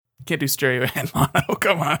Can't do stereo and mono.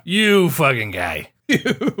 Come on. You fucking guy. Is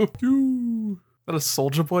that a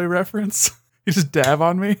Soulja Boy reference? You just dab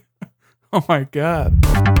on me? Oh my god.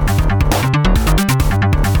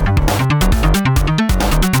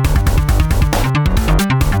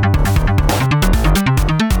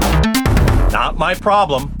 Not my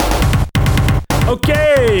problem.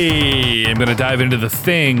 Okay, I'm going to dive into the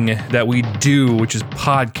thing that we do, which is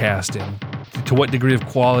podcasting. To what degree of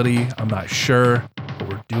quality, I'm not sure, but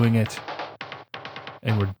we're doing it.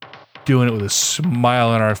 And we're doing it with a smile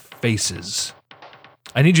on our faces.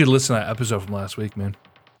 I need you to listen to that episode from last week, man.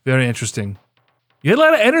 Very interesting. You had a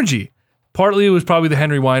lot of energy. Partly it was probably the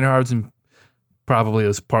Henry Weinhards, and probably it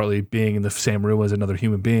was partly being in the same room as another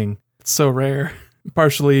human being. It's so rare.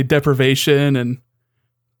 Partially deprivation and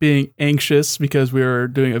being anxious because we were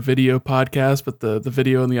doing a video podcast, but the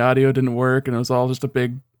video and the audio didn't work, and it was all just a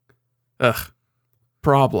big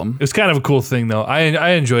problem. It was kind of a cool thing, though. I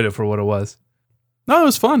enjoyed it for what it was. No, it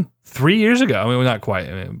was fun. 3 years ago. I mean, not quite,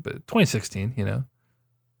 but 2016,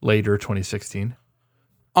 Later 2016.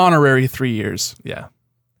 Honorary 3 years. Yeah.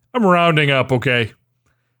 I'm rounding up, okay?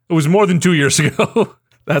 It was more than 2 years ago.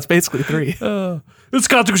 That's basically 3. This is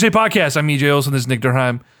Constant Crusade Podcast. I'm EJ Olson. This is Nick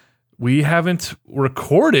Durheim. We haven't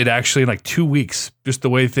recorded, actually, in like 2 weeks, just the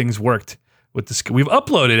way things worked with this. We've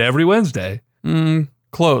uploaded every Wednesday.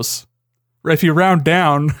 Close. If you round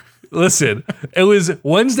down. Listen, it was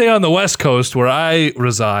Wednesday on the West Coast where I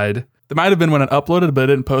reside. It might have been when it uploaded, but it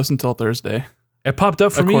didn't post until Thursday. It popped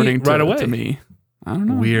up for me right away. To me. I don't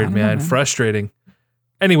know. Weird, man. Frustrating.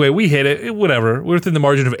 Anyway, we hit it. Whatever. We're within the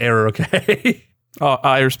margin of error, okay? Oh,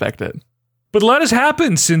 I respect it. But a lot has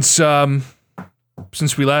happened since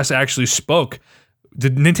we last actually spoke. The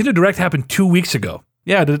Nintendo Direct happened 2 weeks ago.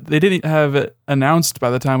 Yeah, they didn't have it announced by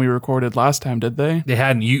the time we recorded last time, did they? They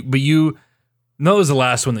hadn't. No, it was the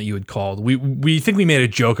last one that you had called. We think we made a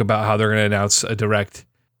joke about how they're going to announce a Direct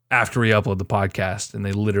after we upload the podcast, and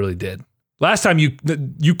they literally did. Last time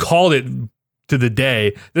you called it to the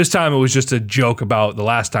day. This time it was just a joke about the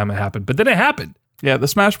last time it happened, but then it happened. Yeah, the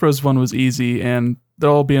Smash Bros. One was easy, and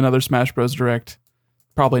there'll be another Smash Bros. Direct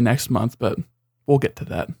probably next month, but we'll get to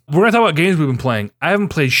that. We're going to talk about games we've been playing. I haven't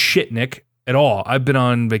played shit, Nick, at all. I've been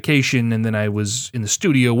on vacation, and then I was in the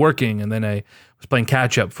studio working, and then I was playing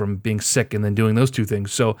catch-up from being sick and then doing those two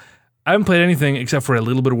things. So I haven't played anything except for a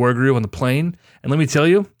little bit of Wargroove on the plane, and let me tell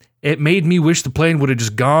you, it made me wish the plane would have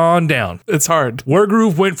just gone down. It's hard.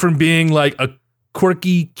 Wargroove went from being like a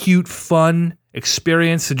quirky, cute, fun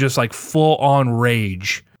experience to just like full-on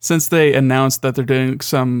rage. Since they announced that they're doing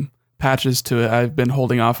some patches to it, I've been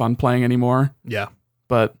holding off on playing anymore. Yeah.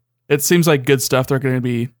 But it seems like good stuff. They're going to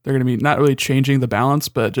be not really changing the balance,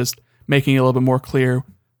 but just making it a little bit more clear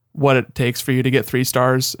what it takes for you to get 3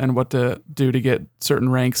 stars and what to do to get certain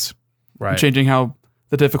ranks. Right. Changing how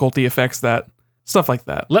the difficulty affects that. Stuff like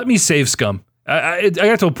that. Let me save scum. I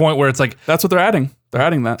got to a point where it's like... That's what they're adding. They're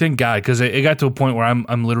adding that. Thank God, because it got to a point where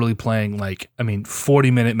I'm literally playing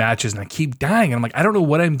 40-minute matches and I keep dying. And I'm like, I don't know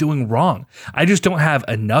what I'm doing wrong. I just don't have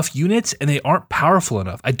enough units and they aren't powerful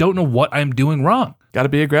enough. I don't know what I'm doing wrong. Got to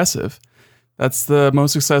be aggressive. That's the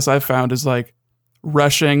most success I've found is like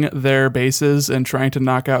rushing their bases and trying to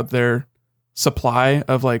knock out their supply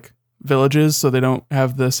of like villages so they don't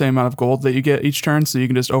have the same amount of gold that you get each turn, so you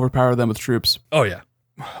can just overpower them with troops. Oh, yeah.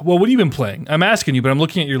 Well, what have you been playing? I'm asking you, but I'm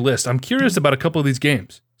looking at your list. I'm curious about a couple of these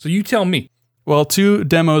games. So you tell me. Well, 2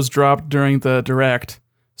 demos dropped during the Direct,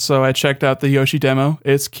 so I checked out the Yoshi demo.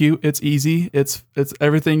 It's cute. It's easy. It's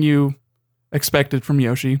everything you expected from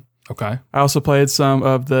Yoshi. Okay. I also played some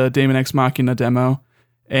of the Daemon X Machina demo,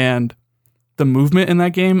 and the movement in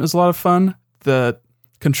that game is a lot of fun. The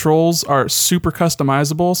controls are super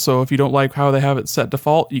customizable, so if you don't like how they have it set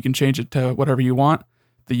default, you can change it to whatever you want.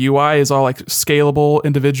 The UI is all like scalable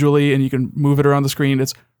individually, and you can move it around the screen.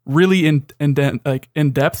 It's really in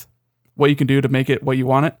depth what you can do to make it what you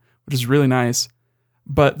want it, which is really nice.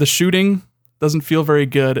 But the shooting doesn't feel very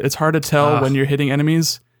good. It's hard to tell when you're hitting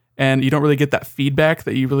enemies, and you don't really get that feedback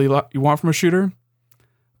that you really you want from a shooter.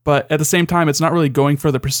 But at the same time, it's not really going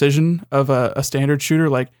for the precision of a standard shooter.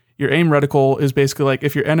 Like your aim reticle is basically like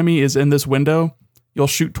if your enemy is in this window, you'll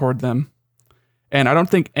shoot toward them. And I don't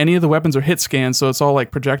think any of the weapons are hit scans, so it's all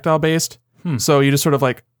like projectile based. So you just sort of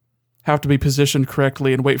like have to be positioned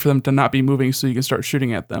correctly and wait for them to not be moving so you can start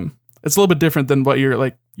shooting at them. It's a little bit different than what you're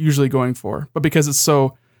like usually going for. But because it's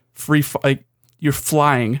so free, like you're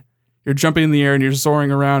flying, you're jumping in the air and you're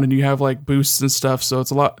soaring around and you have like boosts and stuff. So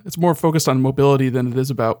it's more focused on mobility than it is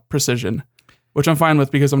about precision, which I'm fine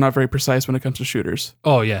with because I'm not very precise when it comes to shooters.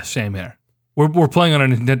 Oh yeah, same here. We're playing on a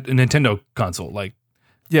Nintendo console. Like,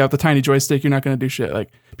 yeah, with the tiny joystick, you're not going to do shit. Like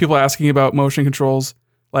people are asking about motion controls.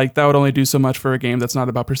 like that would only do so much for a game that's not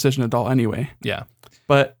about precision at all anyway. Yeah.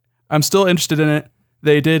 But I'm still interested in it.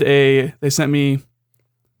 They sent me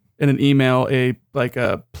in an email a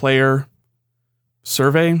player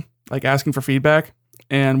survey, like asking for feedback.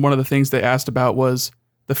 And one of the things they asked about was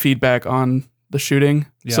the feedback on the shooting.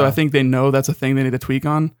 Yeah. So I think they know that's a thing they need to tweak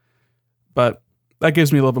on. But that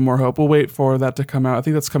gives me a little bit more hope. We'll wait for that to come out. I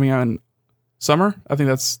think that's coming out in summer. I think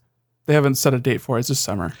they haven't set a date for it. It's just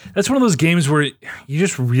summer. That's one of those games where you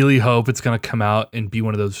just really hope it's going to come out and be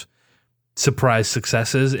one of those surprise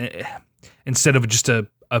successes instead of just a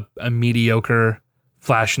mediocre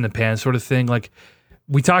flash in the pan sort of thing. Like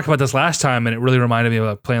we talked about this last time, and it really reminded me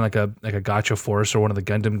of playing like a Gacha Force or one of the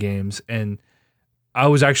Gundam games. And I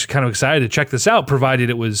was actually kind of excited to check this out, provided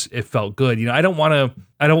it felt good. You know, I don't want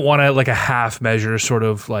to like a half measure sort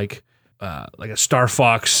of like a Star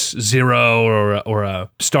Fox Zero or a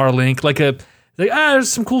Starlink,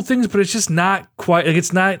 there's some cool things, but it's just not quite like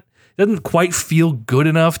it doesn't quite feel good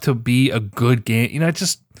enough to be a good game. You know,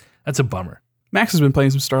 that's a bummer. Max has been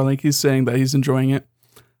playing some Starlink. He's saying that he's enjoying it.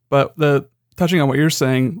 But touching on what you're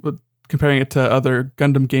saying, with comparing it to other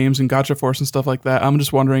Gundam games and Gacha Force and stuff like that, I'm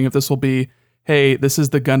just wondering if this will be, hey, this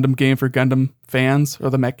is the Gundam game for Gundam fans or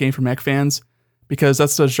the mech game for mech fans, because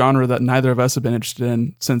that's the genre that neither of us have been interested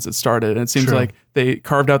in since it started. And it seems like they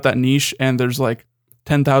carved out that niche, and there's like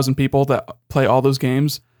 10,000 people that play all those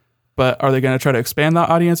games. But are they going to try to expand that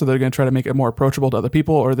audience? Or are they going to try to make it more approachable to other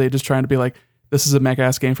people? Or are they just trying to be like, this is a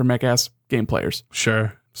mech-ass game for mech-ass game players?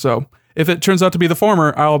 Sure. So if it turns out to be the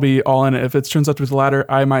former, I'll be all in it. If it turns out to be the latter,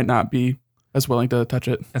 I might not be as willing to touch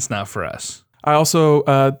it. That's not for us. I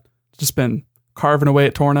also just been carving away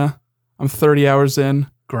at Torna. I'm 30 hours in.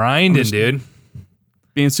 Grinding, dude.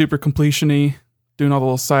 Being super completion-y, doing all the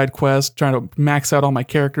little side quests, trying to max out all my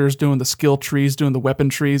characters, doing the skill trees, doing the weapon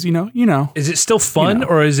trees, you know. Is it still fun,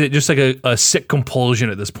 or is it just like a sick compulsion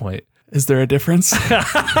at this point? Is there a difference?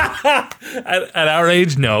 At our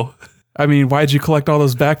age, no. I mean, why'd you collect all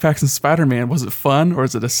those backpacks in Spider-Man? Was it fun, or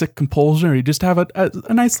is it a sick compulsion, or you just have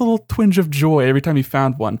a nice little twinge of joy every time you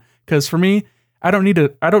found one? Because for me, I don't need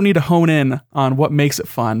to hone in on what makes it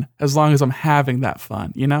fun, as long as I'm having that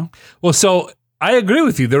fun, you know? Well, so I agree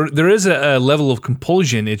with you. There is a level of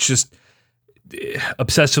compulsion. It's just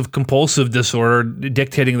obsessive compulsive disorder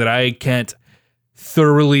dictating that I can't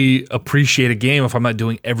thoroughly appreciate a game if I'm not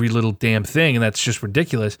doing every little damn thing, and that's just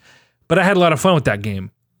ridiculous. But I had a lot of fun with that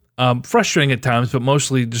game. Frustrating at times, but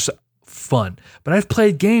mostly just fun. But I've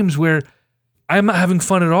played games where I'm not having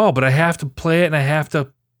fun at all, but I have to play it and I have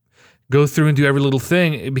to go through and do every little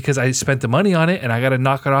thing because I spent the money on it and I got to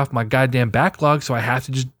knock it off my goddamn backlog, so I have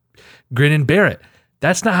to just grin and bear it.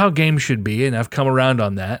 That's not how games should be, and I've come around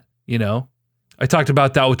on that, you know. I talked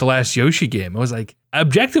about that with the last Yoshi game. I was like,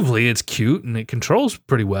 objectively, it's cute and it controls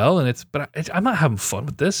pretty well, and I'm not having fun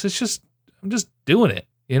with this. I'm just doing it,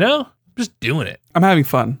 you know? I'm just doing it. I'm having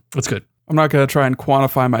fun. That's good. I'm not going to try and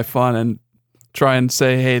quantify my fun and try and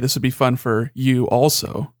say, hey, this would be fun for you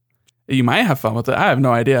also. You might have fun with it. I have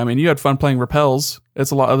no idea. I mean, you had fun playing Repels.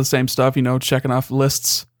 It's a lot of the same stuff, you know, checking off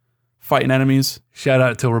lists, fighting enemies. Shout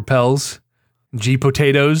out to Repels, G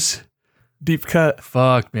Potatoes. Deep cut.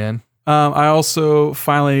 Fuck, man. I also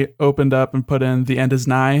finally opened up and put in The End Is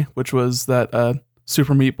Nigh, which was that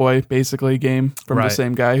Super Meat Boy, basically, game from the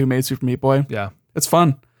same guy who made Super Meat Boy. Yeah. It's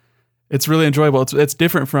fun. It's really enjoyable. It's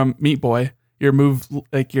different from Meat Boy. Your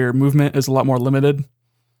movement is a lot more limited.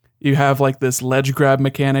 You have like this ledge grab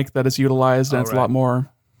mechanic that is utilized, and it's a lot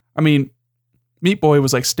more. I mean, Meat Boy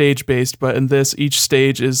was like stage based, but in this, each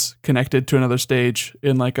stage is connected to another stage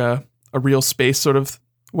in like a real space sort of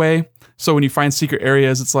way. So when you find secret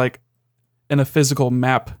areas, it's like in a physical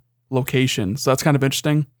map location. So that's kind of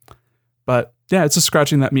interesting. But yeah, it's just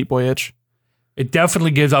scratching that Meat Boy itch. It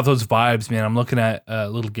definitely gives off those vibes, man. I'm looking at a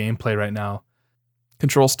little gameplay right now.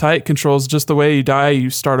 Controls tight. Controls just the way you die, you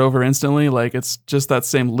start over instantly. Like it's just that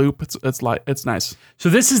same loop. It's nice. So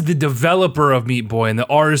this is the developer of Meat Boy, and the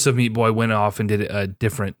artist of Meat Boy went off and did a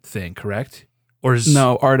different thing, correct? Or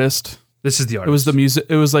no, artist. This is the artist. It was the music.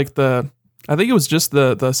 It was like I think it was just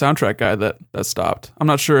the soundtrack guy that stopped. I'm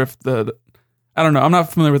not sure if I don't know. I'm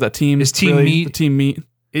not familiar with that team. Is Team Meat? The Team Meat.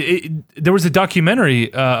 There was a documentary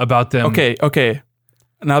about them. Okay.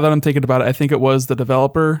 Now that I'm thinking about it, I think it was the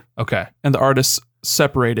developer. Okay. And the artist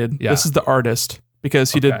separated. Yeah. This is the artist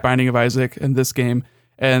because he did Binding of Isaac in this game.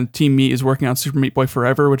 And Team Meat is working on Super Meat Boy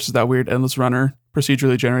Forever, which is that weird Endless Runner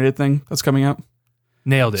procedurally generated thing that's coming out.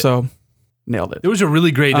 Nailed it. So, nailed it. There was a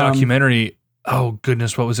really great documentary. Oh,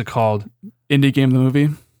 goodness. What was it called? Indie Game the Movie.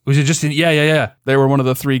 Was it just Yeah. They were one of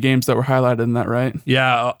the 3 games that were highlighted in that, right?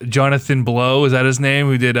 Yeah. Jonathan Blow, is that his name?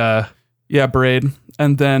 Who did... Yeah, Braid.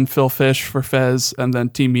 and then Phil Fish for Fez, and then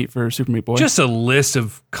Team Meat for Super Meat Boy. Just a list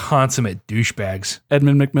of consummate douchebags.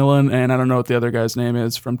 Edmund McMillan, and I don't know what the other guy's name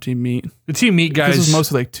is from Team Meat. The Team Meat guys. This is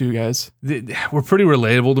mostly like 2 guys. Were pretty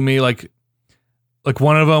relatable to me. Like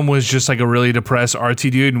one of them was just like a really depressed artsy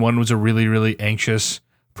dude, and one was a really, really anxious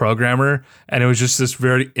programmer. And it was just this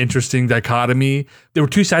very interesting dichotomy. There were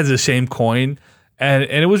 2 sides of the same coin, and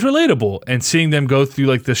it was relatable. And seeing them go through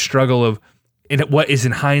like the struggle of, in what is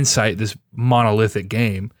in hindsight this monolithic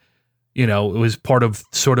game, it was part of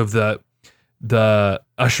sort of the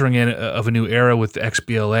ushering in of a new era with the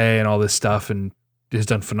XBLA and all this stuff, and is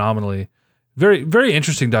done phenomenally. Very, very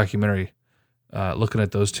interesting documentary. Looking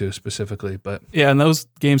at those 2 specifically, but yeah, and those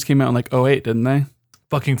games came out in like 2008, didn't they?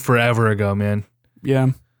 Fucking forever ago, man.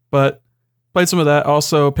 Yeah, but played some of that.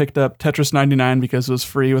 Also picked up Tetris 99 because it was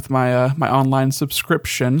free with my my online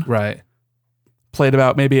subscription. Right. Played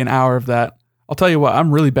about maybe an hour of that. I'll tell you what,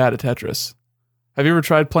 I'm really bad at Tetris. Have you ever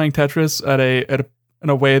tried playing Tetris in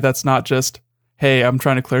a way that's not just, hey, I'm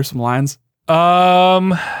trying to clear some lines?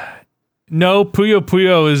 No, Puyo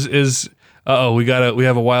Puyo is we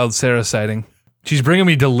have a Wild Sarah sighting. She's bringing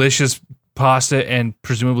me delicious pasta and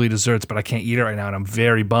presumably desserts, but I can't eat it right now, and I'm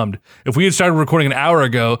very bummed. If we had started recording an hour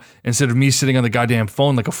ago, instead of me sitting on the goddamn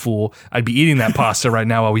phone like a fool, I'd be eating that pasta right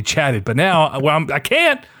now while we chatted. But now, I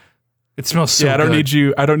can't. It smells so good.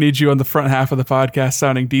 I don't need you on the front half of the podcast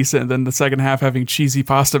sounding decent, and then the second half having cheesy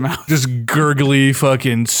pasta mouth. Just gurgly,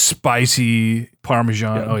 fucking spicy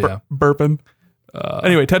Parmesan. Burping.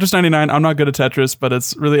 Anyway, Tetris 99. I'm not good at Tetris, but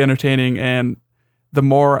it's really entertaining, and the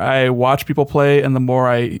more I watch people play and the more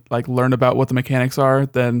I like learn about what the mechanics are,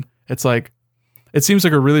 then it's like, it seems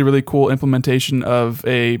like a really, really cool implementation of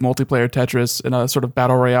a multiplayer Tetris in a sort of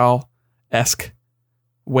battle royale-esque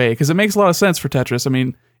way, because it makes a lot of sense for Tetris. I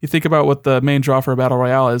mean, you think about what the main draw for a battle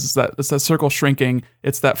royale is that it's that circle shrinking.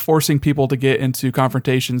 It's that forcing people to get into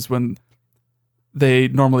confrontations when they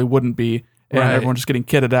normally wouldn't be, and everyone just getting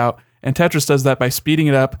kitted out. And Tetris does that by speeding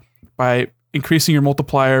it up, by increasing your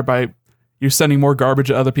multiplier, by you're sending more garbage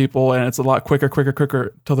at other people, and it's a lot quicker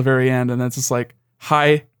till the very end. And it's just like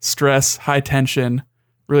high stress, high tension,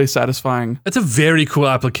 really satisfying. That's a very cool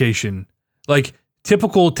application. Like,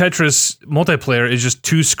 typical Tetris multiplayer is just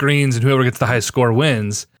 2 screens and whoever gets the highest score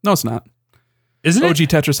wins. No, it's not. Isn't it? OG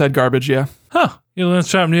Tetris had garbage, yeah. Huh. You learn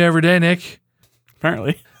something new every day, Nick.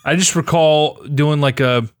 Apparently. I just recall doing like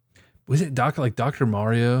Dr.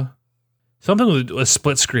 Mario? Something with a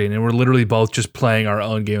split screen, and we're literally both just playing our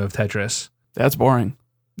own game of Tetris. That's boring.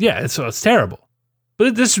 Yeah, it's terrible.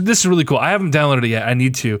 But this is really cool. I haven't downloaded it yet. I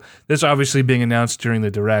need to. This obviously being announced during the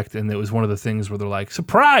Direct, and it was one of the things where they're like,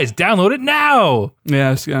 surprise, download it now.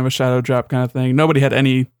 Yeah, it's kind of a shadow drop kind of thing. Nobody had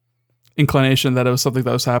any inclination that it was something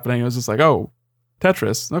that was happening. It was just like, oh,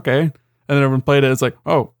 Tetris, okay. And then everyone played it. It's like,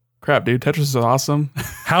 oh, crap, dude, Tetris is awesome.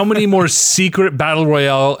 How many more secret Battle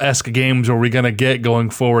Royale-esque games are we going to get going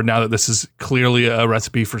forward now that this is clearly a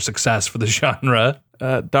recipe for success for the genre?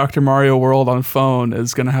 Dr. Mario World on phone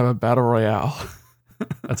is going to have a Battle Royale.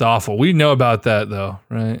 That's awful. We know about that, though,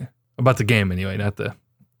 right? About the game, anyway, not the...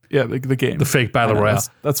 Yeah, the game. The fake Battle Royale.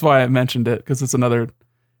 That's why I mentioned it, because it's another,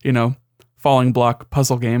 falling block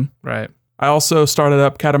puzzle game. Right. I also started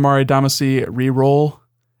up Katamari Damacy Reroll,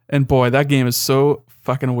 and boy, that game is so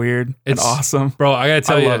fucking weird and awesome. Bro, I gotta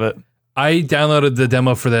tell you, I love it. I downloaded the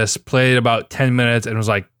demo for this, played about 10 minutes, and was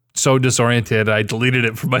like so disoriented, I deleted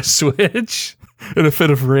it from my Switch. In a fit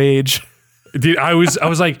of rage. Dude, I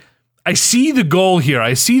was like, I see the goal here,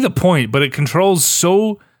 I see the point, but it controls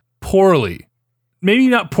so poorly. Maybe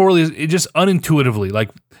not poorly, it just unintuitively. Like,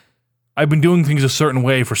 I've been doing things a certain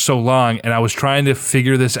way for so long, and I was trying to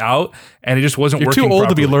figure this out, and it just wasn't working. You're too old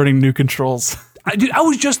properly. to be learning new controls. I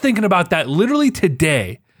was just thinking about that literally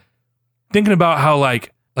today. Thinking about how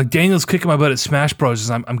like Daniel's kicking my butt at Smash Bros. As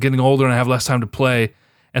I'm getting older and I have less time to play.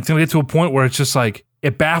 And it's going to get to a point where it's just like,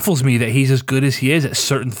 it baffles me that he's as good as he is at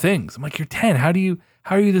certain things. I'm like, you're 10. How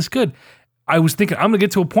are you this good? I was thinking, I'm going to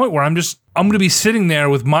get to a point where I'm going to be sitting there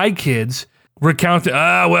with my kids recounting,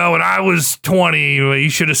 well, when I was 20, you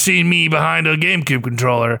should have seen me behind a GameCube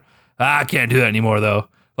controller. I can't do that anymore, though.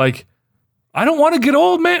 Like, I don't want to get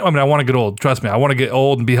old, man. I mean, I want to get old. Trust me. I want to get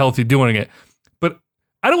old and be healthy doing it. But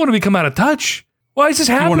I don't want to become out of touch. Why is this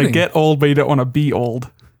happening? You want to get old, but you don't want to be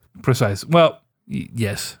old. Precise. Well,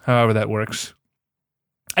 yes. However that works.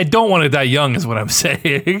 I don't want to die young is what I'm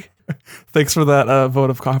saying. Thanks for that vote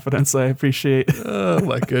of confidence. I appreciate oh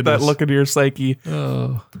my goodness. that look into your psyche.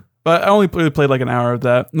 Oh. But I only played like an hour of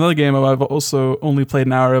that. Another game I've also only played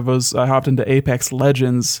an hour of was I hopped into Apex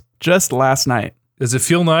Legends just last night. Does it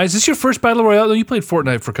feel nice? Is this your first Battle Royale? No, you played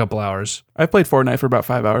Fortnite for a couple hours. I played Fortnite for about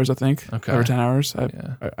 5 hours, I think. Okay. Or 10 hours. I'd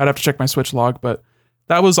have to check my Switch log, but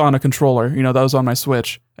that was on a controller, that was on my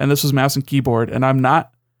Switch, and this was mouse and keyboard, and I'm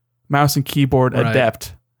not mouse and keyboard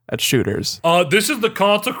adept at shooters. This is the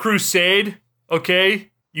Console Crusade,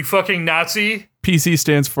 okay? You fucking Nazi. PC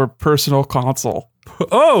stands for personal console.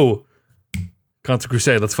 Oh! Console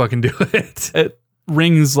Crusade, let's fucking do it. It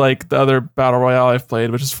rings like the other Battle Royale I've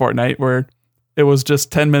played, which is Fortnite, where it was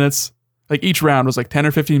just 10 minutes. Like each round was like 10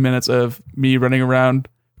 or 15 minutes of me running around,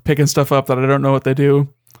 picking stuff up that I don't know what they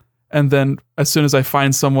do. And then as soon as I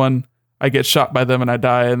find someone, I get shot by them and I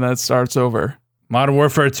die, and then it starts over. Modern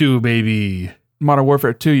Warfare 2, baby. Modern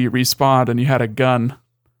Warfare 2, you respawned and you had a gun.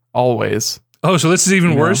 Always. Oh, so this is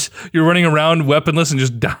even worse? You're running around weaponless and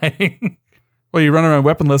just dying? Well, you run around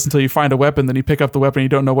weaponless until you find a weapon, then you pick up the weapon, you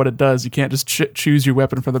don't know what it does. You can't just choose your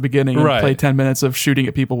weapon from the beginning and play 10 minutes of shooting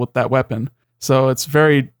at people with that weapon. So it's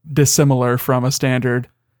very dissimilar from a standard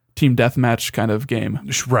team deathmatch kind of game.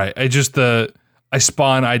 Right. I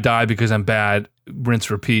spawn, I die because I'm bad,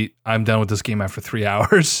 rinse, repeat. I'm done with this game after 3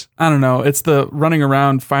 hours. I don't know. It's the running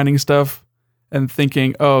around, finding stuff, and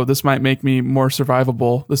thinking, oh, this might make me more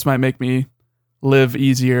survivable. This might make me live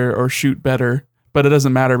easier or shoot better. But it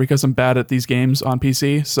doesn't matter because I'm bad at these games on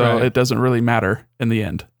PC, so it doesn't really matter in the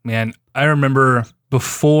end. Man, I remember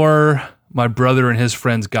before my brother and his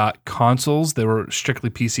friends got consoles, they were strictly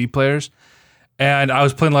PC players, and I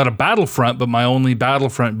was playing a lot of Battlefront, but my only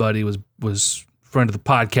Battlefront buddy was friend of the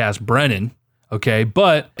podcast, Brennan, okay?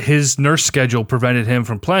 But his nurse schedule prevented him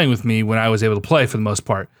from playing with me when I was able to play for the most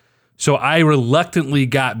part. So I reluctantly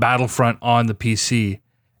got Battlefront on the PC,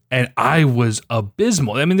 and I was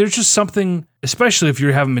abysmal. I mean, there's just something, especially if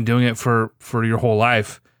you haven't been doing it for your whole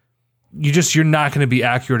life, you're not going to be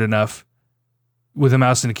accurate enough with a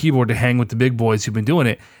mouse and a keyboard to hang with the big boys who've been doing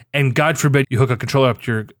it. And God forbid you hook a controller up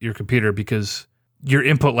to your computer, because your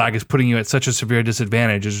input lag is putting you at such a severe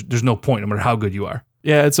disadvantage. There's no point, no matter how good you are.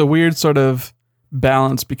 Yeah, it's a weird sort of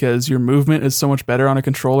balance because your movement is so much better on a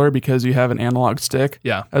controller because you have an analog stick.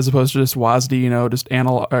 Yeah. As opposed to just WASD, just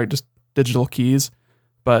analog or just digital keys.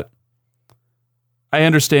 But I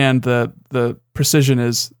understand the precision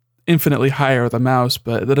is infinitely higher with a mouse,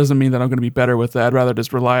 but that doesn't mean that I'm going to be better with that. I'd rather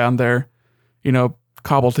just rely on their,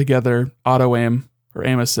 cobble together auto aim or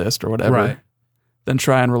aim assist or whatever, than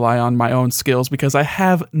try and rely on my own skills because I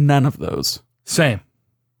have none of those. Same.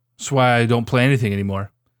 That's why I don't play anything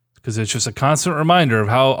anymore, because it's just a constant reminder of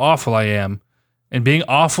how awful I am. And being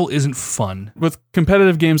awful isn't fun. With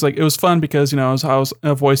competitive games, like it was fun because, I was in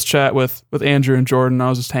a voice chat with Andrew and Jordan. I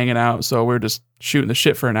was just hanging out. So we were just shooting the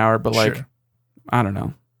shit for an hour. But I don't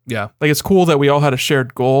know. Yeah. Like it's cool that we all had a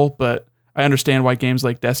shared goal, but I understand why games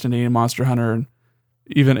like Destiny and Monster Hunter and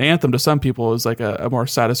even Anthem to some people is like a more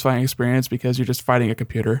satisfying experience because you're just fighting a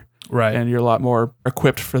computer. Right. And you're a lot more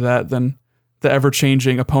equipped for that than the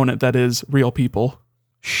ever-changing opponent that is real people.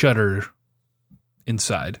 Shudder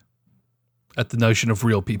inside at the notion of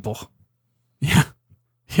real people. Yeah.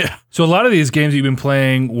 Yeah. So a lot of these games you've been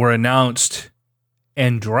playing were announced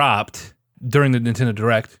and dropped during the Nintendo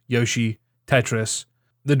Direct. Yoshi, Tetris.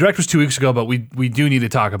 The Direct was 2 weeks ago, but we do need to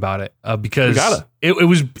talk about it because it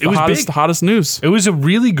was big. The hottest news. It was a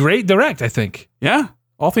really great Direct, I think. Yeah.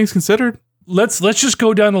 All things considered. Let's just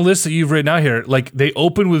go down the list that you've written out here. Like they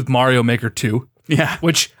opened with Mario Maker 2. Yeah.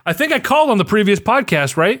 Which I think I called on the previous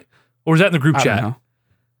podcast, right? Or was that in the group chat?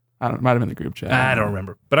 I don't know. It might have been the group chat. I don't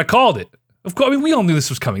remember. But I called it. Of course, we all knew this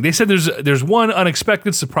was coming. They said there's one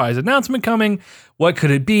unexpected surprise announcement coming. What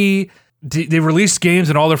could it be? They released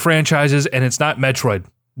games in all their franchises, and it's not Metroid.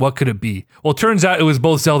 What could it be? Well, it turns out it was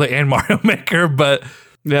both Zelda and Mario Maker, but...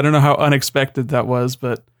 Yeah, I don't know how unexpected that was,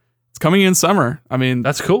 but it's coming in summer. I mean...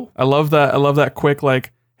 That's cool. I love that quick,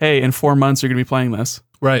 like, hey, in 4 months you're going to be playing this.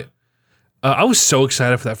 Right. I was so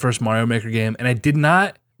excited for that first Mario Maker game, and I did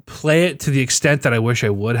not play it to the extent that I wish I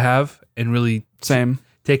would have, and really...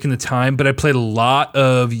 taking the time, but I played a lot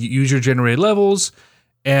of user-generated levels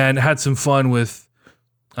and had some fun with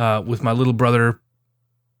my little brother.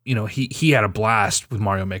 He had a blast with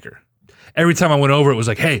Mario Maker. Every time I went over, it was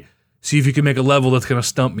like, hey, see if you can make a level that's going to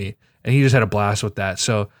stump me. And he just had a blast with that.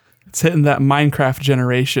 So it's hitting that Minecraft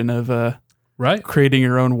generation of creating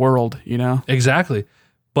your own world, Exactly.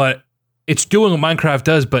 But it's doing what Minecraft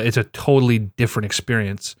does, but it's a totally different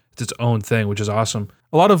experience. It's its own thing, which is awesome.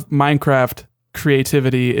 A lot of Minecraft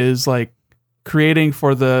creativity is like creating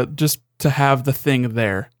for just to have the thing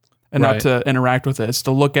there and not to interact with it. It's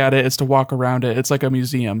to look at it. It's to walk around it. It's like a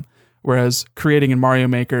museum. Whereas creating in Mario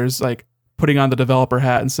Maker is like putting on the developer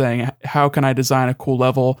hat and saying, how can I design a cool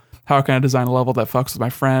level? How can I design a level that fucks with my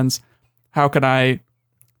friends? How can I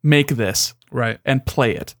make this and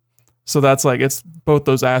play it? So that's like, it's both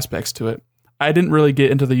those aspects to it. I didn't really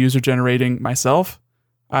get into the user generating myself.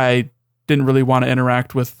 I didn't really want to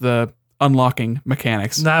interact with the unlocking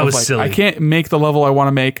mechanics. That was silly. I can't make the level I want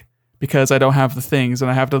to make because I don't have the things, and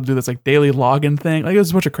I have to do this like daily login thing. Like, it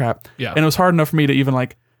was a bunch of crap. Yeah. And it was hard enough for me to even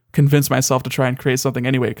like convince myself to try and create something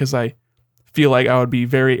anyway, because I feel like I would be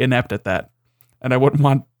very inept at that. And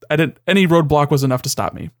any roadblock was enough to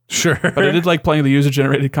stop me. Sure. But I did like playing the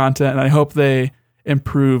user-generated content, and I hope they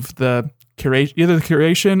improve the curation, either the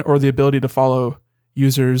curation or the ability to follow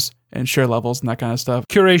users and share levels and that kind of stuff.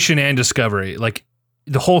 Curation and discovery. Like,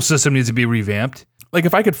 the whole system needs to be revamped. Like,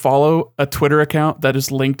 if I could follow a Twitter account that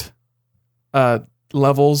is linked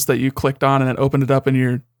levels that you clicked on and it opened it up in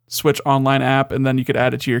your Switch Online app, and then you could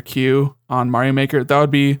add it to your queue on Mario Maker, that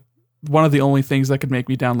would be one of the only things that could make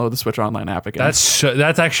me download the Switch Online app again. That's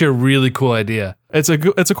actually a really cool idea. It's a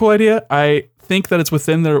cool idea. I think that it's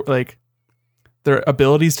within their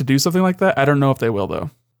abilities to do something like that. I don't know if they will, though.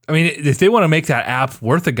 I mean, if they want to make that app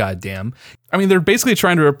worth a goddamn. I mean, they're basically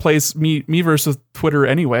trying to replace Miiverse with Twitter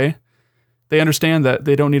anyway. They understand that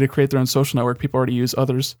they don't need to create their own social network. People already use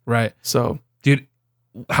others. Right. So, dude,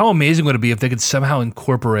 how amazing would it be if they could somehow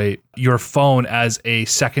incorporate your phone as a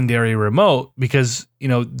secondary remote? Because, you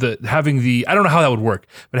know, I don't know how that would work,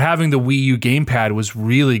 but having the Wii U gamepad was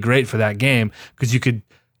really great for that game, because you could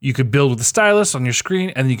build with the stylus on your screen,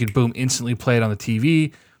 and then you could boom instantly play it on the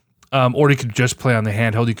TV, or you could just play on the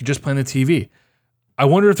handheld. You could just play on the TV. I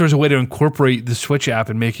wonder if there's a way to incorporate the Switch app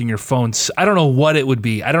in making your phone. I don't know what it would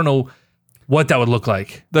be. I don't know what that would look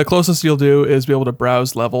like. The closest you'll do is be able to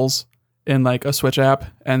browse levels in like a Switch app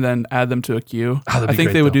and then add them to a queue. I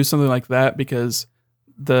think they would do something like that, because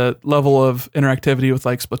the level of interactivity with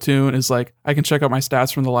like Splatoon is like, I can check out my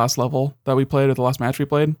stats from the last level that we played, or the last match we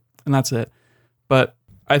played, and that's it. But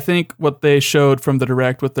I think what they showed from the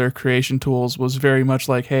Direct with their creation tools was very much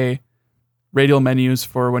like, hey, radial menus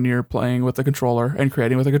for when you're playing with a controller and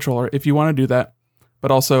creating with a controller, if you want to do that,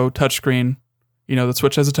 but also touchscreen. You know, the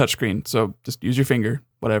Switch has a touchscreen, so just use your finger,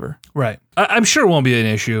 whatever. Right. I'm sure it won't be an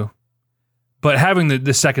issue, but having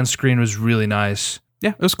the second screen was really nice. Yeah,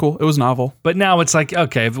 it was cool. It was novel. But now it's like,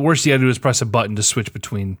 okay, the worst you got to do is press a button to switch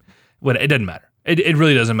between. It doesn't matter. It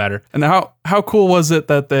really doesn't matter. And how cool was it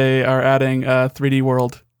that they are adding 3D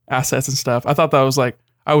World assets and stuff? I thought that was like,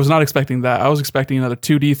 I was not expecting that. I was expecting another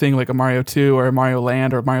 2D thing like a Mario 2 or a Mario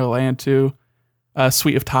Land or Mario Land 2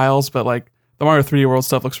 suite of tiles, but like, the Mario 3D World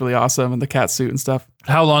stuff looks really awesome, and the cat suit and stuff.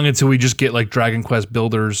 How long until we just get like Dragon Quest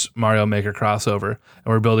Builders Mario Maker crossover, and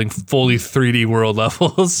we're building fully 3D World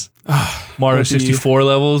levels? Mario 64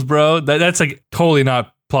 levels, bro. That's like totally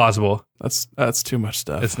not plausible. That's too much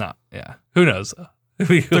stuff. It's not. Yeah. Who knows?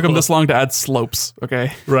 It took them this long to add slopes,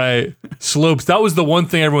 okay? Right. Slopes. That was the one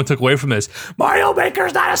thing everyone took away from this. Mario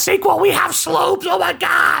Maker's not a sequel. We have slopes. Oh my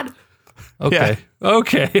God. Okay. Yeah.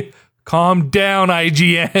 Okay. Calm down,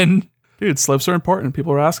 IGN. Dude, slopes are important.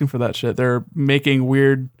 People are asking for that shit. They're making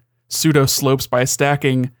weird pseudo slopes by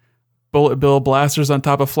stacking bullet bill blasters on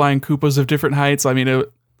top of flying Koopas of different heights. I mean,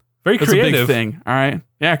 very creative. It's a big thing. All right.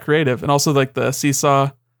 Yeah, creative. And also like the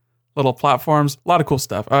seesaw little platforms. A lot of cool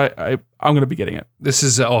stuff. I'm going to be getting it. This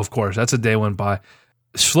is, of course, that's a day went by.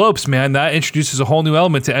 Slopes, man, that introduces a whole new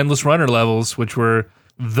element to Endless Runner levels, which were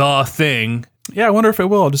the thing. Yeah, I wonder if it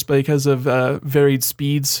will, just because of varied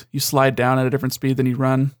speeds. You slide down at a different speed than you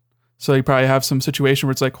run. So you probably have some situation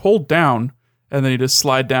where it's like, hold down, and then you just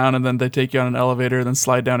slide down, and then they take you on an elevator, then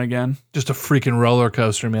slide down again. Just a freaking roller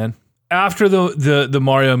coaster, man. After the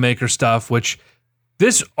Mario Maker stuff, which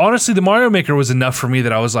honestly, the Mario Maker was enough for me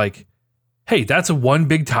that I was like, hey, that's a one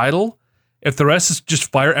big title. If the rest is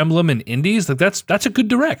just Fire Emblem and indies, like that's a good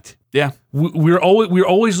Direct. Yeah. We're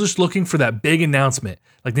always just looking for that big announcement.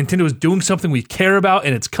 Like Nintendo is doing something we care about,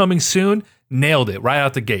 and it's coming soon. Nailed it right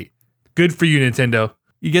out the gate. Good for you, Nintendo.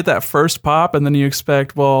 You get that first pop, and then you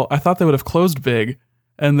expect, well, I thought they would have closed big,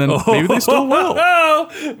 and then maybe they still will.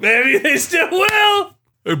 Maybe they still will.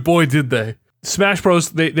 Oh, boy, did they! Smash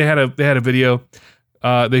Bros. They had a video.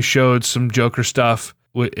 They showed some Joker stuff.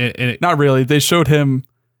 Not really. They showed him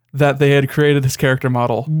that they had created his character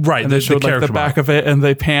model, right? And they showed like the back of it, and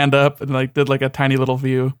they panned up and like did like a tiny little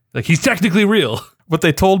view. Like he's technically real. What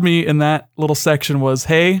they told me in that little section was,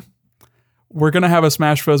 hey, we're going to have a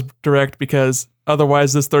Smash Bros. Direct because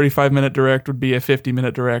otherwise this 35-minute Direct would be a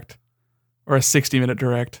 50-minute Direct or a 60-minute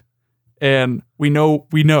Direct. And we know.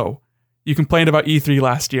 You complained about E3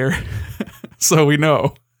 last year, so we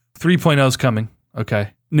know. 3.0 is coming.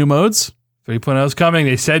 Okay. New modes? 3.0 is coming.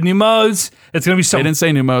 They said new modes. It's going to be something. They didn't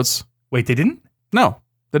say new modes. Wait, they didn't? No.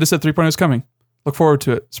 They just said 3.0 is coming. Look forward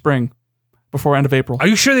to it. Spring. Before end of April. Are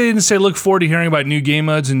you sure they didn't say look forward to hearing about new game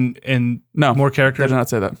modes and no, more characters? They did not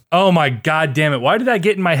say that. Oh my God damn it. Why did that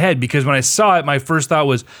get in my head? Because when I saw it, my first thought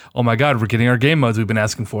was, oh my God, we're getting our game modes we've been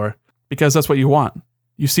asking for. because that's what you want.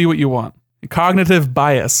 You see what you want. Cognitive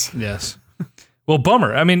bias. Yes. Well,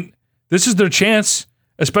 bummer. I mean, this is their chance,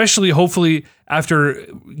 especially hopefully after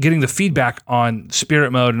getting the feedback on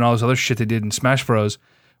Spirit Mode and all this other shit they did in Smash Bros.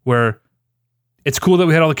 Where it's cool that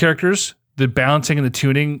we had all the characters. The balancing and the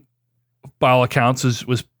tuning, by all accounts,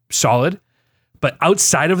 was solid. But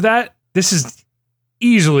outside of that, this is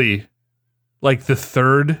easily like the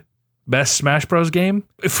third best Smash Bros. Game.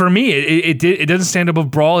 For me, it doesn't stand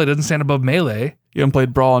above Brawl. It doesn't stand above Melee. You haven't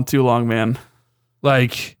played Brawl in too long, man.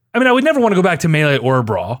 Like, I mean, I would never want to go back to Melee or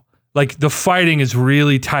Brawl. Like, the fighting is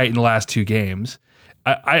really tight in the last two games.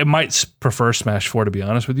 I might prefer Smash 4, to be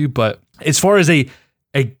honest with you. But as far as a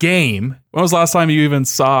game... When was the last time you even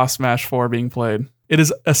saw Smash 4 being played? It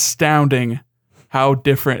is astounding how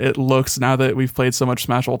different it looks now that we've played so much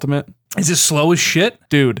Smash Ultimate. Is it slow as shit?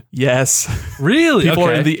 Dude, yes. Really? People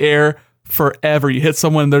are in the air forever. You hit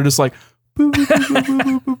someone, they're just like... boop, boop, boop, boop, boop,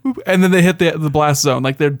 boop, boop, boop, and then they hit the blast zone.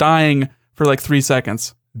 Like, they're dying for like 3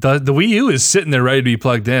 seconds. The Wii U is sitting there ready to be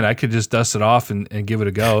plugged in. I could just dust it off and give it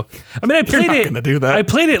a go. I mean, I played You're not gonna do that. I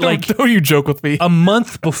played it Don't you joke with me. a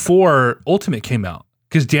month before Ultimate came out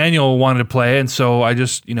because Daniel wanted to play, and so I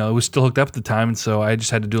just, it was still hooked up at the time, and so I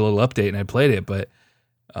just had to do a little update, and I played it. But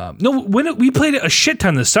we played it a shit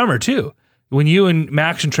ton this summer too. When you and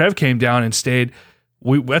Max and Trev came down and stayed,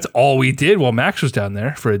 that's all we did while Max was down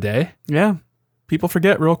there for a day. Yeah. People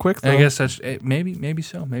forget real quick, though. I guess that's maybe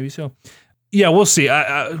so. Yeah, we'll see.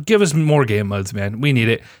 Give us more game modes, man. We need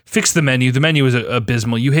it. Fix the menu. The menu is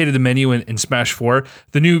abysmal. You hated the menu in Smash 4.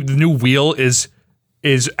 The new wheel is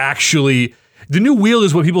actually the new wheel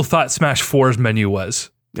is what people thought Smash 4's menu was.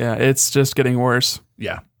 Yeah, it's just getting worse.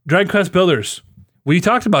 Yeah. Dragon Quest Builders. We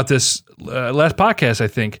talked about this last podcast, I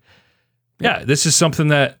think. Yeah, this is something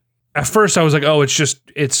that at first I was like, oh, it's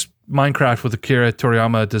Minecraft with Akira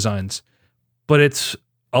Toriyama designs. But it's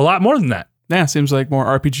a lot more than that. Yeah, seems like more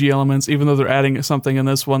RPG elements, even though they're adding something in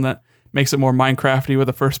this one that makes it more Minecrafty with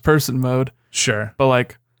a first-person mode. Sure. But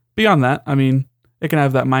like beyond that, I mean, it can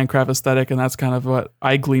have that Minecraft aesthetic, and that's kind of what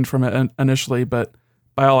I gleaned from it initially. But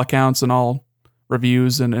by all accounts and all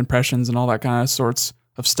reviews and impressions and all that kind of sorts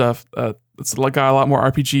of stuff, it's got a lot more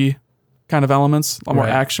RPG kind of elements, a lot more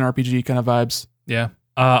action RPG kind of vibes. Yeah.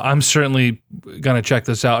 I'm certainly going to check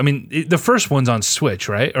this out. I mean, the first one's on Switch,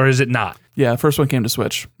 right? Or is it not? Yeah, the first one came to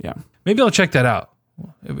Switch. Yeah. Maybe I'll check that out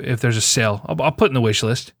if there's a sale. I'll put it in the wish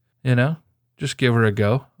list, just give her a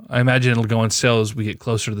go. I imagine it'll go on sale as we get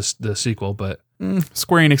closer to the sequel, but...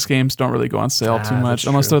 Square Enix games don't really go on sale too much,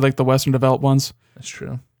 unless they're like the Western developed ones. That's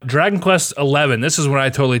true. Dragon Quest 11, this is when I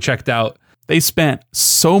totally checked out. They spent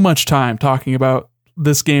so much time talking about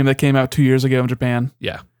this game that came out 2 years ago in Japan.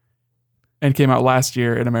 Yeah. And came out last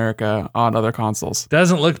year in America on other consoles.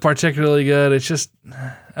 Doesn't look particularly good. It's just,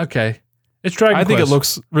 okay. It's Dragon Quest. I think it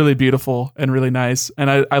looks really beautiful and really nice. And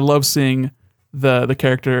I love seeing the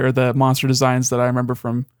character or the monster designs that I remember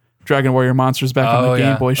from Dragon Warrior Monsters back on the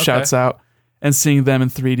Game Boy Shouts Out, and seeing them in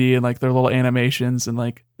 3D and like their little animations. And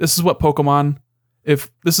like, this is what Pokemon,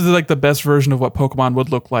 if this is like the best version of what Pokemon would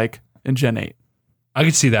look like in Gen 8. I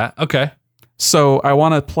could see that. Okay. So I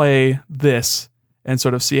want to play this and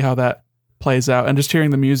sort of see how that plays out, and just hearing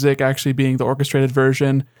the music actually being the orchestrated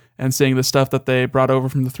version and seeing the stuff that they brought over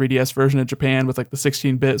from the 3DS version in Japan with like the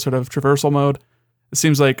 16-bit sort of traversal mode. It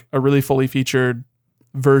seems like a really fully featured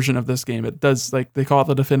version of this game. It does, like, they call it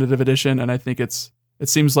the definitive edition, and I think it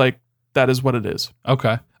seems like that is what it is.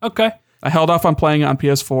 Okay. I held off on playing it on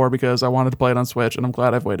PS4 because I wanted to play it on Switch, and I'm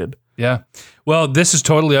glad I've waited. Yeah. Well, this is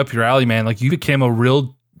totally up your alley, man. Like, you became a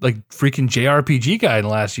real like freaking JRPG guy in the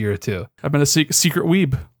last year or two. I've been a secret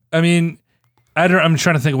weeb. I mean, I'm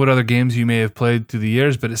trying to think of what other games you may have played through the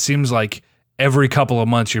years, but it seems like every couple of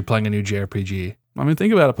months you're playing a new JRPG. I mean,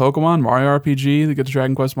 think about it. Pokemon, Mario RPG, you get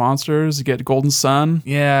Dragon Quest Monsters, you get Golden Sun.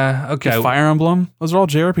 Yeah, okay. Fire Emblem. Those are all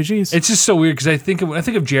JRPGs. It's just so weird because when I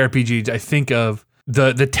think of JRPGs, I think of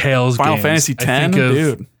the Tales Final games. Fantasy X,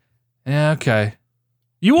 dude. Yeah, okay.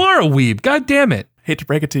 You are a weeb. God damn it. Hate to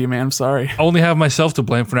break it to you, man. I'm sorry. I only have myself to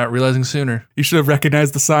blame for not realizing sooner. You should have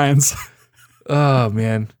recognized the signs. Oh,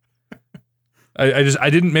 man. I just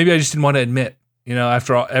didn't want to admit,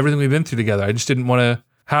 after everything we've been through together, I just didn't want to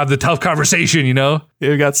have the tough conversation, Yeah,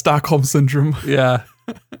 we got Stockholm Syndrome. Yeah.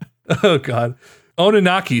 Oh, God.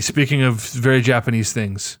 Ononaki, speaking of very Japanese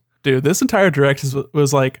things. Dude, this entire direct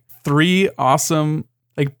was like 3 awesome,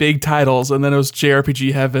 like big titles, and then it was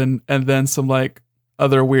JRPG heaven, and then some like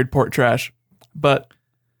other weird port trash. But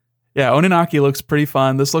yeah, Ononaki looks pretty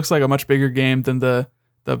fun. This looks like a much bigger game than the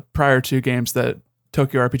prior 2 games that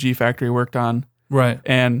Tokyo RPG Factory worked on. Right.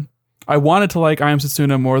 And I wanted to like I Am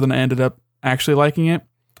Setsuna more than I ended up actually liking it.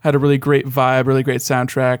 Had a really great vibe, really great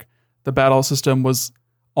soundtrack. The battle system was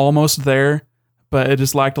almost there, but it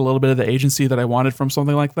just lacked a little bit of the agency that I wanted from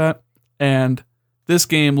something like that. And this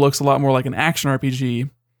game looks a lot more like an action RPG,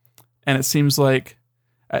 and it seems like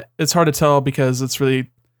it's hard to tell because it's really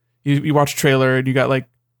you watch a trailer and you got like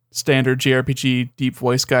standard JRPG deep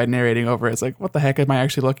voice guide narrating over it. It's like, what the heck am I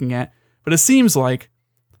actually looking at? But it seems like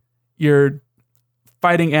you're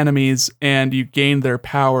fighting enemies and you gain their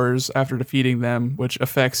powers after defeating them, which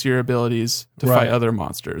affects your abilities to fight other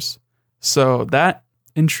monsters. So that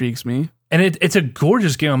intrigues me. And it's a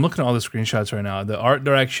gorgeous game. I'm looking at all the screenshots right now. The art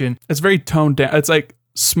direction. It's very toned down. It's like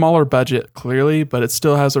smaller budget, clearly, but it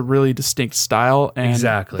still has a really distinct style. And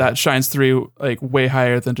that shines through like way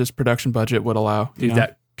higher than just production budget would allow. Dude,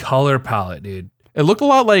 that color palette, dude. It looked a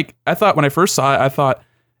lot like, I thought when I first saw it, I thought,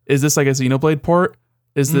 is this like a Xenoblade port?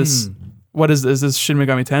 Is this, is this Shin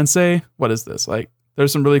Megami Tensei? What is this? Like,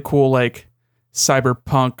 there's some really cool like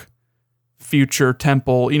cyberpunk future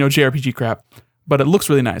temple, JRPG crap, but it looks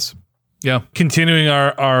really nice. Yeah. Continuing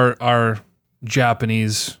our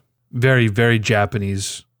Japanese, very, very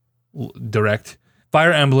Japanese direct.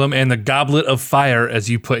 Fire Emblem and the Goblet of Fire, as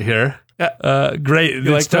you put here. Yeah. Great. It's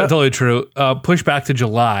like totally true. Push back to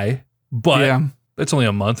July, but it's only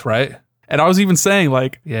a month, right? And I was even saying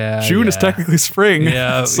like, June is technically spring.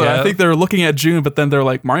 Yeah. So I think they're looking at June, but then they're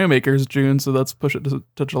like, Mario Maker's June, so let's push it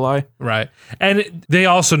to July. Right. And they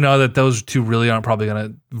also know that those two really aren't probably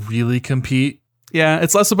going to really compete. Yeah,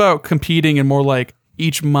 it's less about competing and more like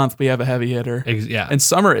each month we have a heavy hitter. Yeah. And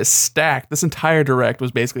summer is stacked. This entire direct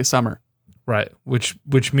was basically summer. Right. Which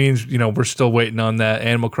means, we're still waiting on that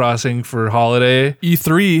Animal Crossing for holiday.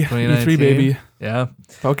 E3 baby. Yeah.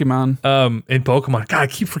 Pokemon. And Pokemon. God, I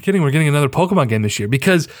keep forgetting we're getting another Pokemon game this year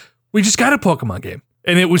because we just got a Pokemon game.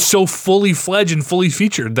 And it was so fully fledged and fully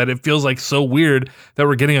featured that it feels like so weird that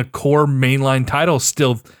we're getting a core mainline title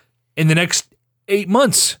still in the next 8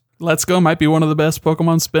 months. Let's Go might be one of the best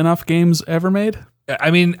Pokemon spin-off games ever made.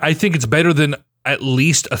 I mean, I think it's better than at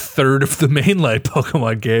least a third of the mainline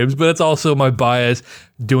Pokemon games, but that's also my bias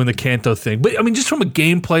doing the Kanto thing. But I mean, just from a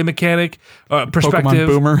gameplay mechanic perspective.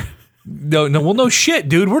 Pokemon Boomer. No shit,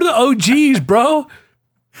 dude. We're the OGs, bro.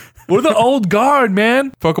 We're the old guard,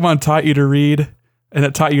 man. Pokemon taught you to read, and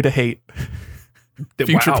it taught you to hate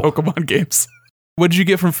future Pokemon games. What did you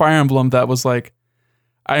get from Fire Emblem that was like,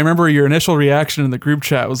 I remember your initial reaction in the group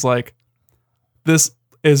chat was like, this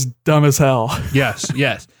is dumb as hell. Yes.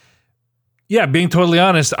 Yeah, being totally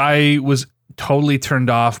honest, I was totally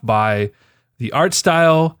turned off by the art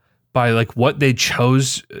style, by like what they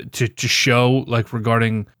chose to show, like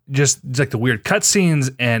regarding just like the weird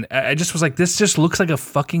cutscenes. And I just was like, this just looks like a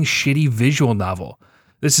fucking shitty visual novel.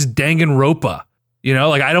 This is Danganronpa.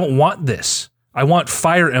 Like I don't want this. I want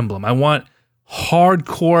Fire Emblem. I want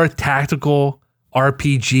hardcore tactical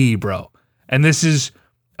RPG, bro. And this is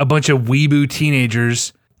a bunch of weeboo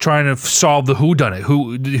teenagers trying to solve the whodunit.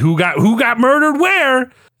 Who got murdered where?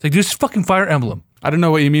 It's like, this is fucking Fire Emblem. I don't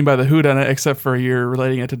know what you mean by the whodunit, except for you're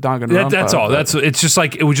relating it to Danganronpa. That's all. It's just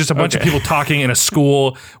like, it was just a bunch of people talking in a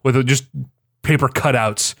school with just paper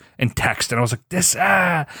cutouts and text. And I was like,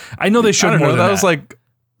 I know they showed more than that. That was like,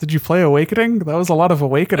 did you play Awakening? That was a lot of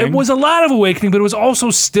Awakening. It was a lot of Awakening, but it was also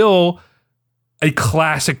still a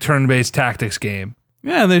classic turn-based tactics game.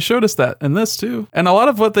 Yeah, and they showed us that in this too. And a lot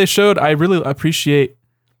of what they showed, I really appreciate.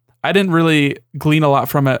 I didn't really glean a lot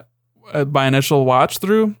from it by initial watch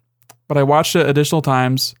through, but I watched it additional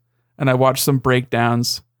times and I watched some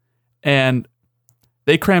breakdowns, and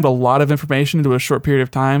they crammed a lot of information into a short period of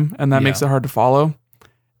time, and that makes it hard to follow.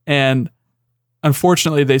 And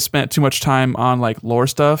unfortunately, they spent too much time on like lore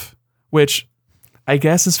stuff, which I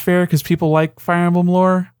guess is fair because people like Fire Emblem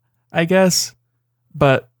lore, I guess.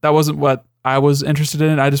 But that wasn't what I was interested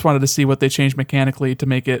in. I just wanted to see what they changed mechanically to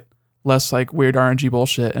make it less like weird RNG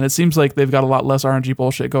bullshit. And it seems like they've got a lot less RNG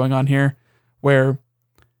bullshit going on here, where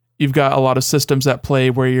you've got a lot of systems at play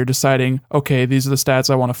where you're deciding, okay, these are the stats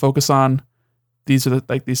I want to focus on. These are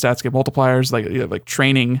these stats get multipliers, like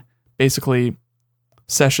training, basically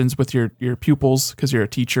sessions with your pupils because you're a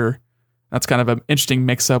teacher. That's kind of an interesting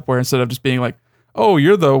mix up where instead of just being like, oh,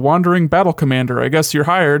 you're the wandering battle commander, I guess you're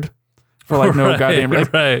hired for like no goddamn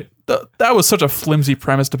reason. Right. That was such a flimsy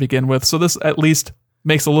premise to begin with. So this at least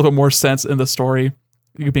makes a little more sense in the story,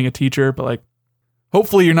 you being a teacher, but like,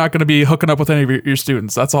 hopefully you're not going to be hooking up with any of your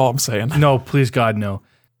students. That's all I'm saying. No, please God, no.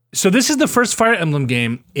 So this is the first Fire Emblem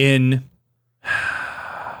game in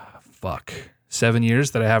 7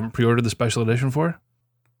 years that I haven't pre-ordered the special edition for.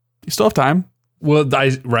 You still have time. Well,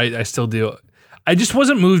 I still do. I just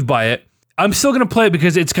wasn't moved by it. I'm still going to play it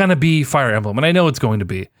because it's going to be Fire Emblem, and I know it's going to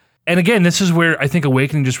be. And again, this is where I think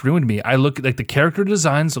Awakening just ruined me. I look like the character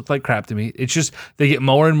designs look like crap to me. It's just they get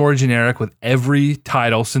more and more generic with every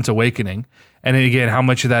title since Awakening. And then again, how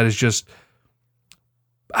much of that is just,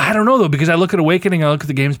 I don't know though, because I look at Awakening, I look at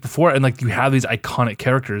the games before, and like you have these iconic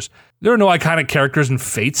characters. There are no iconic characters in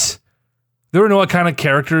Fates. There are no iconic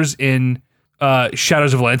characters in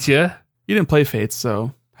Shadows of Valentia. You didn't play Fates,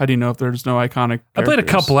 so how do you know if there's no iconic characters? I played a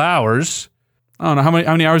couple hours. I don't know. How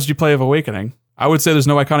many hours did you play of Awakening? I would say there's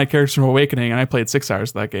no iconic characters from Awakening, and I played 6 hours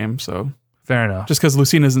of that game, so. Fair enough. Just because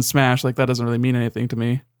Lucina's in Smash, like, that doesn't really mean anything to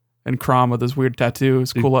me. And Chrom with his weird tattoo,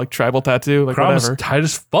 his cool, like, tribal tattoo, like, Chrom is whatever. tight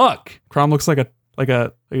as fuck. Chrom looks like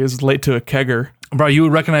he's late to a kegger. Bro, you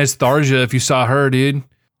would recognize Tharja if you saw her, dude.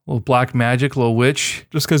 Little black magic, little witch.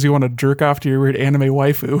 Just because you want to jerk off to your weird anime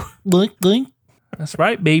waifu. That's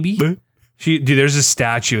right, baby. Dude, there's a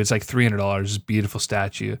statue. It's like $300. It's a beautiful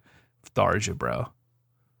statue of Tharja, bro.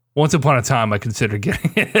 Once upon a time, I considered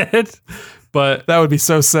getting it, but That would be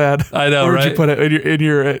so sad. I know, Where right? would you put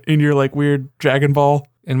it in your like weird Dragon Ball?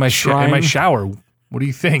 in my shrine? shower. What do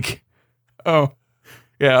you think? Oh,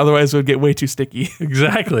 yeah. Otherwise, it would get way too sticky.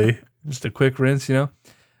 Exactly. Just a quick rinse, you know.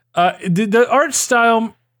 The art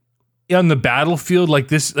style on the battlefield, like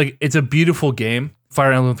this, like it's a beautiful game.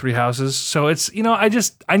 Fire Emblem Three Houses. So it's, you know,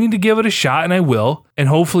 I need to give it a shot, and I will. And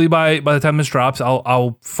hopefully by the time this drops,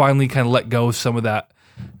 I'll finally kind of let go of some of that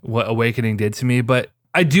what Awakening did to me. But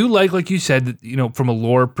I do like you said, that, you know, from a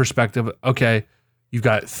lore perspective, okay, you've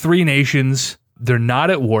got 3 nations. They're not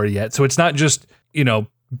at war yet. So it's not just, you know,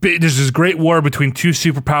 there's this great war between 2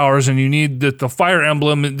 superpowers, and you need the Fire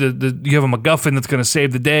Emblem. You have a MacGuffin that's going to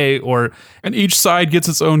save the day, And each side gets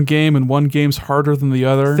its own game, and one game's harder than the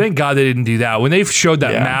other. thank God they didn't do that. When they showed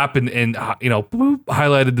that map and you know, boop,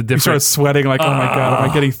 highlighted the You different. started sweating like, oh my God, am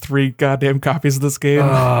I getting 3 goddamn copies of this game?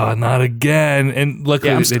 Oh, not again. And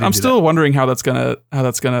luckily, Yeah, they didn't I'm do still wondering how that's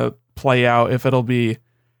gonna play out. If it'll be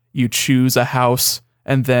you choose a house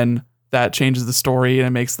and then that changes the story and it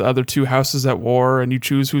makes the other 2 houses at war, and you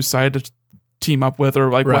choose whose side to team up with,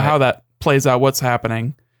 or like Right. how that plays out. What's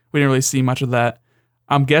happening? We didn't really see much of that.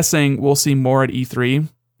 I'm guessing we'll see more at E3,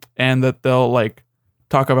 and that they'll like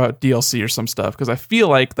talk about DLC or some stuff, because I feel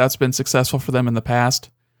like that's been successful for them in the past,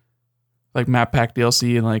 like map pack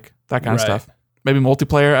DLC and like that kind of Right. stuff. Maybe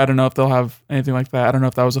multiplayer. I don't know if they'll have anything like that. I don't know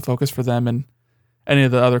if that was a focus for them in any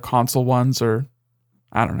of the other console ones, or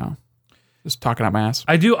I don't know. Just talking out my ass.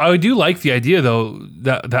 I do like the idea though,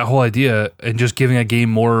 that whole idea, and just giving a game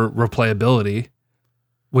more replayability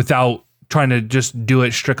without trying to just do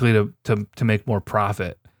it strictly to make more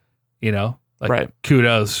profit. You know, like Right.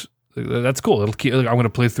 kudos. That's cool. It'll keep, I'm going to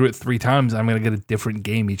play through it 3 times. I'm going to get a different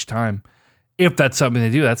game each time. If that's something they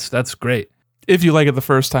do, that's great. If you like it the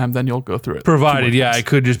first time, then you'll go through it. Provided, 2 more yeah, times. it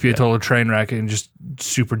could just be a total train wreck and just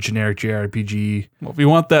super generic JRPG. Well, if you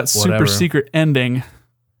want that super Whatever. secret ending,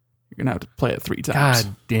 you're gonna have to play it 3 times.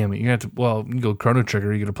 God damn it! You're gonna have to. Well, you can go Chrono Trigger.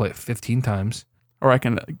 You're gonna play it 15 times. Or I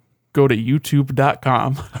can go to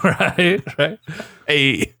youtube.com. right.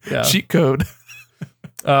 Hey, Yeah. cheat code.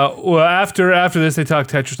 Well, after this, they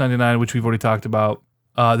talked Tetris 99, which we've already talked about.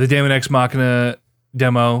 The Daemon X Machina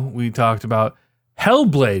demo we talked about.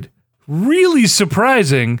 Hellblade, really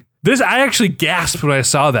surprising. I actually gasped when I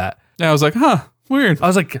saw that. Yeah, I was like, huh, weird. I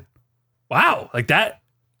was like, wow, like that.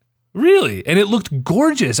 Really? And it looked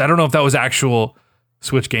gorgeous. I don't know if that was actual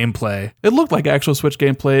Switch gameplay. It looked like actual Switch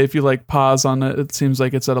gameplay. If you like pause on it, it seems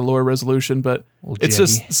like it's at a lower resolution, but Little it's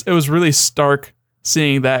jaggy. just, it was really stark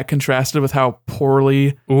seeing that contrasted with how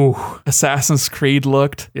poorly Ooh, Assassin's Creed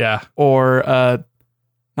looked, yeah. or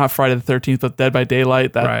not Friday the 13th, but Dead by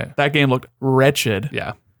Daylight. Right. That game looked wretched,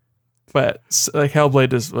 Yeah. but like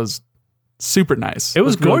Hellblade was super nice. It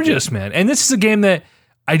was really gorgeous, good. man. And this is a game that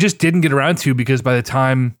I just didn't get around to, because by the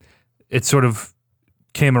time it sort of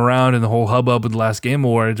came around in the whole hubbub of the last Game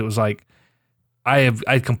Awards, it was like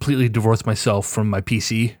I completely divorced myself from my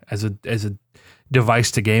PC as a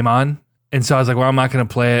device to game on. And so I was like, well, I'm not going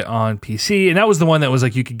to play it on PC. And that was the one that was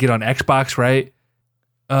like you could get on Xbox, right?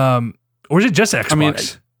 Or is it just Xbox? I mean,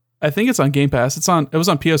 I think it's on Game Pass. It was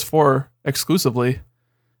on PS4 exclusively.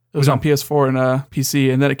 It was on PS4 and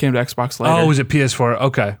PC, and then it came to Xbox later. Oh, was it PS4?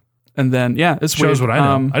 Okay. And then it's Shows weird. what I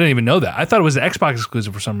know. I didn't even know that. I thought it was an Xbox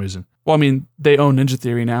exclusive for some reason. Well, I mean, they own Ninja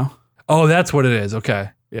Theory now. Oh, that's what it is. Okay.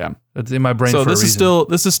 Yeah. That's in my brain So for a this reason.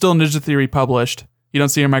 is still Ninja Theory published. You don't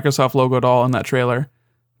see a Microsoft logo at all in that trailer,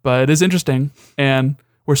 but it is interesting. And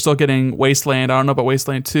we're still getting Wasteland. I don't know about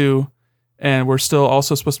Wasteland 2, and we're still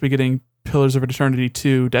also supposed to be getting Pillars of Eternity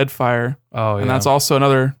 2, Deadfire, Oh, yeah. and that's also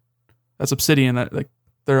that's Obsidian, that like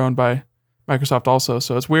they're owned by Microsoft also.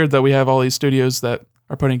 So it's weird that we have all these studios that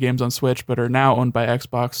are putting games on Switch but are now owned by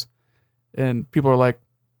Xbox, and people are like,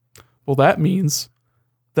 Well, that means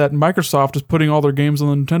that Microsoft is putting all their games on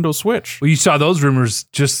the Nintendo Switch. Well, you saw those rumors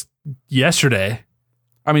just yesterday.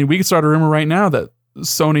 I mean, we could start a rumor right now that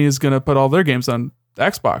Sony is going to put all their games on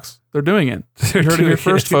Xbox. They're doing it. You heard it here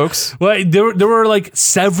first, folks. Well, there were like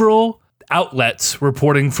several outlets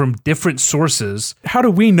reporting from different sources. How do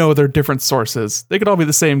we know they're different sources? They could all be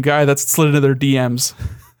the same guy that's slid into their DMs.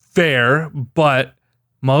 Fair, but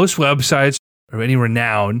most websites or any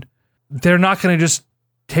renown, they're not going to just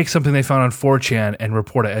take something they found on 4chan and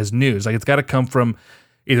report it as news. Like, it's got to come from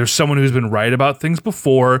either someone who's been right about things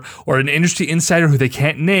before or an industry insider who they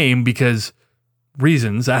can't name because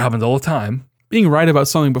reasons. That happens all the time. Being right about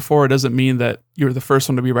something before doesn't mean that you're the first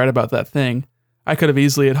one to be right about that thing. I could have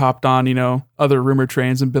easily had hopped on, other rumor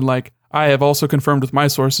trains and been like, I have also confirmed with my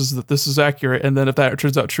sources that this is accurate. And then if that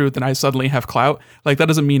turns out true, then I suddenly have clout. Like, that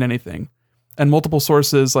doesn't mean anything. And multiple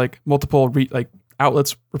sources, like multiple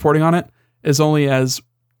outlets reporting on it is only as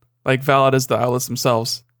valid as the outlets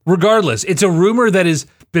themselves. Regardless, it's a rumor that has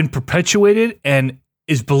been perpetuated and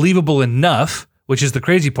is believable enough, which is the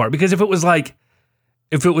crazy part. Because if it was like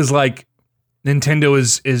Nintendo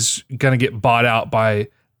is gonna get bought out by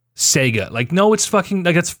Sega, no, it's fucking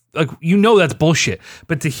that's that's bullshit.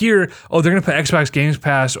 But to hear, oh, they're gonna put Xbox Games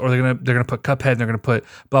Pass, or they're gonna put Cuphead, and they're gonna put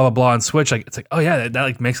blah blah blah on Switch, it's oh yeah,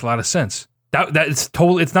 that makes a lot of sense. That it's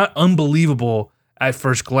totally, it's not unbelievable at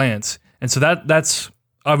first glance, and so that's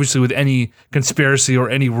obviously with any conspiracy or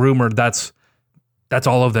any rumor, that's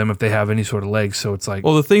all of them if they have any sort of legs. So it's like,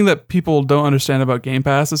 well, the thing that people don't understand about Game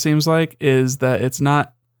Pass, it seems like, is that it's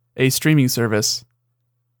not a streaming service.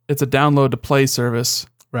 It's a download to play service.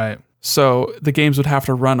 right. So the games would have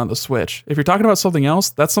to run on the Switch. If you're talking about something else,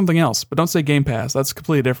 that's something else. But don't say Game Pass. That's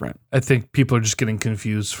completely different. I think people are just getting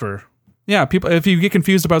confused for... Yeah, people. If you get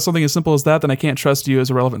confused about something as simple as that, then I can't trust you as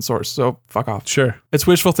a relevant source. So fuck off. Sure. It's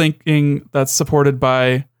wishful thinking that's supported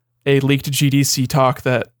by a leaked GDC talk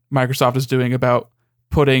that Microsoft is doing about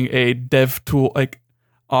putting a dev tool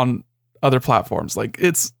on other platforms.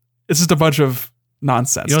 It's just a bunch of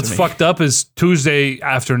nonsense. You know what's fucked up is Tuesday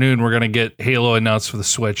afternoon we're gonna get Halo announced for the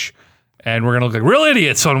Switch, and we're gonna look like real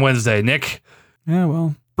idiots on Wednesday, Nick. Yeah,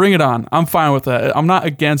 well, bring it on. I'm fine with that. I'm not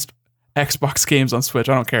against Xbox games on Switch.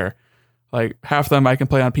 I don't care. Half of them I can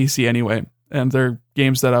play on PC anyway, and they're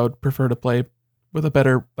games that I would prefer to play with a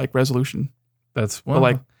better resolution. That's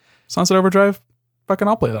but Sunset Overdrive, fucking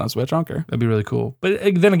I'll play that on Switch. I don't care. That'd be really cool. But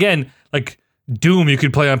then again, Doom you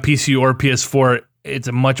could play on PC or PS4. It's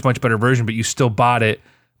a much, much better version, but you still bought it.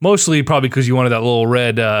 Mostly probably because you wanted that little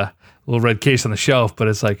red case on the shelf, but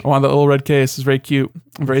it's I want that little red case. It's very cute.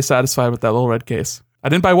 I'm very satisfied with that little red case. I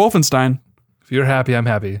didn't buy Wolfenstein. If you're happy, I'm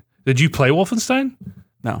happy. Did you play Wolfenstein?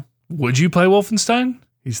 No. Would you play Wolfenstein?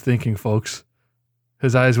 He's thinking, folks.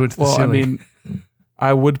 His eyes went to the ceiling. I mean,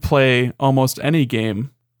 I would play almost any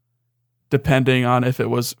game depending on if it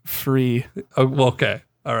was free. Oh, well, okay.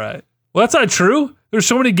 All right. Well, that's not true. There's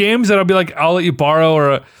so many games that I'll be like, I'll let you borrow,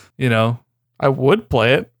 or, I would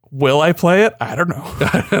play it. Will I play it? I don't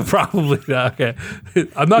know. Probably not. Okay.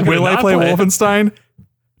 I'm not going to Will I play Wolfenstein?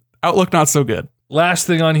 Outlook not so good. Last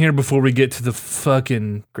thing on here before we get to the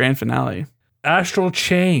fucking grand finale. Astral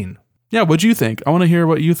Chain. Yeah, what'd you think? I want to hear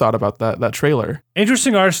what you thought about that trailer.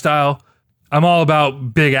 Interesting art style. I'm all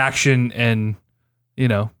about big action, and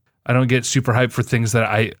I don't get super hyped for things that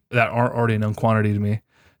aren't already a known quantity to me.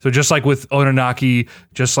 So just like with Ononaki,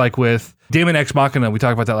 just like with Daemon X Machina, we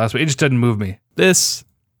talked about that last week. It just doesn't move me. This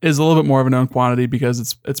is a little bit more of a known quantity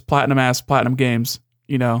because it's Platinum Games,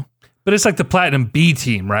 But it's like the Platinum B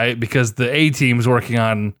team, right? Because the A team is working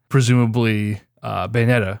on presumably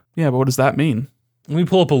Bayonetta. Yeah, but what does that mean? Let me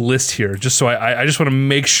pull up a list here, just so I just want to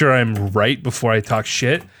make sure I'm right before I talk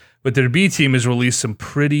shit. But their B team has released some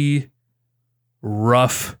pretty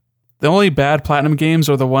rough. The only bad Platinum games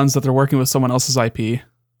are the ones that they're working with someone else's IP.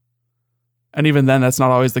 And even then, that's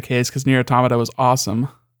not always the case because Nier Automata was awesome.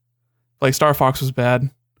 Star Fox was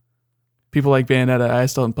bad. People like Bayonetta, I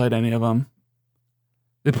still haven't played any of them.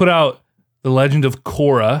 They put out The Legend of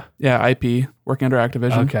Korra. Yeah, IP, working under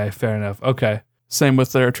Activision. Okay, fair enough. Okay. Same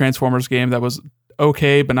with their Transformers game that was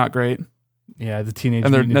okay, but not great. Yeah, the Teenage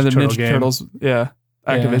and Mutant Ninja game. Turtles. Yeah,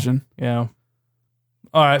 Activision. Yeah.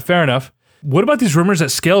 All right, fair enough. What about these rumors that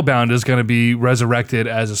Scalebound is going to be resurrected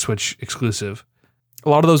as a Switch exclusive? A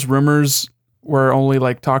lot of those rumors were only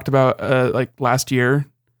talked about last year,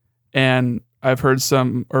 and I've heard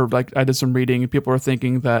some, or I did some reading, and people were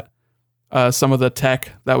thinking that some of the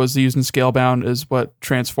tech that was used in Scalebound is what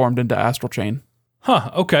transformed into Astral Chain.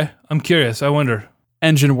 Huh, okay. I'm curious. I wonder.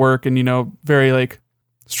 Engine work and, very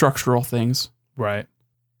structural things. Right.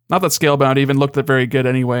 Not that Scalebound even looked very good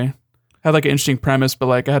anyway. Had an interesting premise, but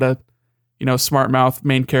I had a, smart mouth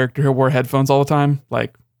main character who wore headphones all the time.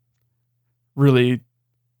 Like, really,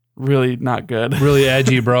 really not good. Really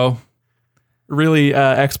edgy, bro. Really,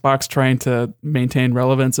 Xbox trying to maintain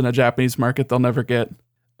relevance in a Japanese market they'll never get.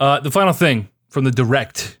 The final thing from the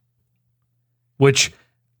Direct, which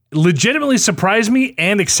legitimately surprised me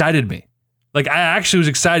and excited me. Like, I actually was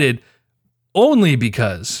excited only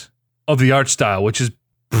because of the art style, which is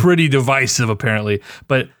pretty divisive apparently.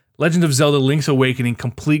 But Legend of Zelda Link's Awakening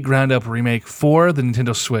complete ground up remake for the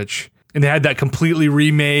Nintendo Switch. And they had that completely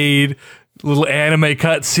remade little anime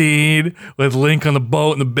cutscene with Link on the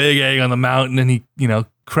boat and the big egg on the mountain, and he,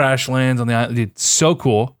 crash lands on the island. Dude, so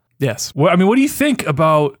cool. Yes. Well, I mean, what do you think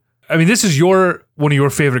about, this is one of your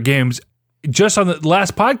favorite games. Just on the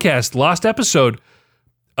last podcast, last episode,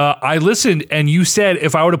 I listened and you said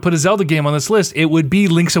if I were to put a Zelda game on this list, it would be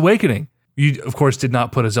Link's Awakening. You, of course, did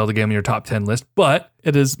not put a Zelda game in your top 10 list, but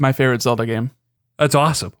It is my favorite Zelda game. that's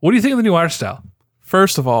awesome. What do you think of the new art style?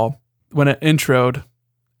 First of all, when it introed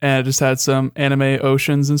and it just had some anime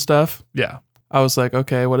oceans and stuff, Yeah. I was like,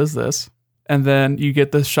 okay, what is this? And then you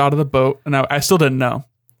get this shot of the boat, and I still didn't know.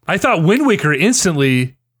 I thought Wind Waker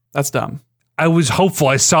instantly, That's dumb. I was hopeful.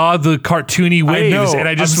 I saw the cartoony waves and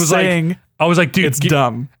I just was like, dude, It's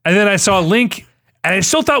dumb. And then I saw Link and I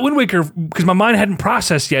still thought Wind Waker because my mind hadn't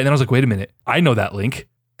processed yet. And then I was like, wait a minute. I know that Link.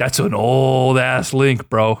 That's an old ass Link,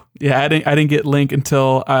 bro. Yeah, I didn't get Link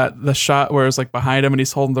until the shot where it's like behind him and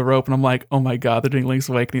he's holding the rope, and I'm like, oh my god, they're doing Link's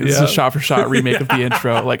Awakening. This is a shot for shot remake of the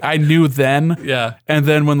intro. Like, I knew then. Yeah. And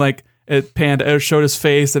then when like it showed his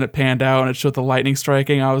face and it panned out and it showed the lightning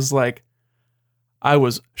striking, I was like, I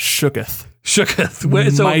was shooketh. Shooketh.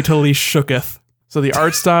 Mightily shooketh. So the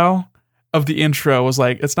art style of the intro was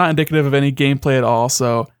like, it's not indicative of any gameplay at all.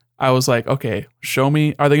 So I was like, okay, show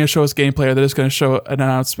me. Are they going to show us gameplay? Or are they just going to show an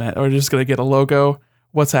announcement? Or are they just going to get a logo?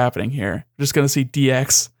 What's happening here? We're just going to see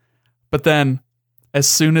DX. But then as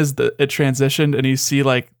soon as it transitioned and you see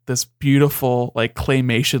like this beautiful like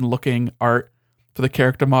claymation looking art for the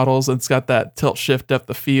character models, and it's got that tilt shift depth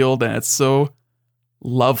of field, and it's so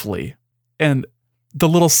lovely. And the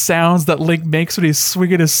little sounds that Link makes when he's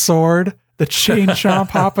swinging his sword, the chain chomp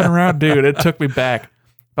hopping around, dude, it took me back.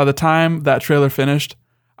 By the time that trailer finished,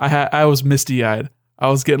 I was misty eyed. I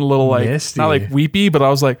was getting a little like, Misty. not like weepy, but I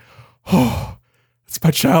was like, oh, it's my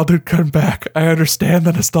childhood coming back. I understand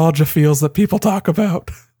the nostalgia feels that people talk about.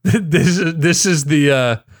 This is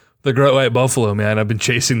the Great White Buffalo, man. I've been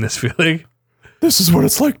chasing this feeling. This is what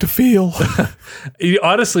it's like to feel.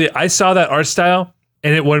 Honestly, I saw that art style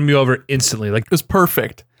and it won me over instantly. Like, It was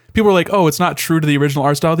perfect. People were like, oh, it's not true to the original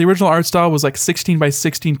art style. The original art style was like 16 by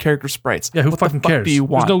 16 character sprites. yeah, who What fucking the fuck cares? do you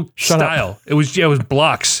want? There's no Shut up. style. It was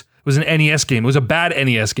blocks. It was an NES game. It was a bad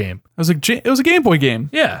NES game. It was a Game Boy game.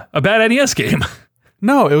 Yeah, a bad NES game.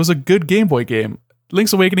 No, it was a good Game Boy game.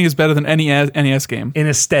 Link's Awakening is better than any NES game. In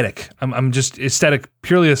aesthetic. I'm just aesthetic,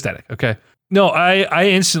 purely aesthetic. Okay. No, I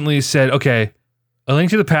instantly said, okay, A Link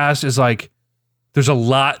to the Past is like, there's a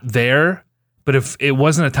lot there, but if it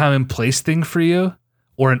wasn't a time and place thing for you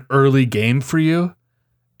or an early game for you,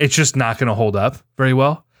 it's just not going to hold up very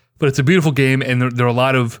well. But it's a beautiful game, and there are a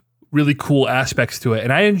lot of really cool aspects to it.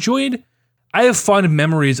 And I have fond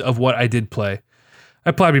memories of what I did play.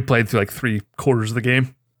 I probably played through like 3/4 of the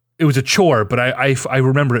game. It was a chore, but I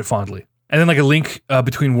remember it fondly. And then like A Link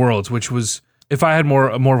Between Worlds, which was, if I had more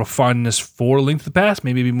of a fondness for Link to the Past,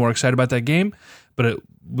 maybe I'd be more excited about that game. But it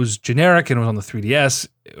was generic and it was on the 3DS,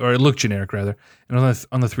 or it looked generic rather, and it was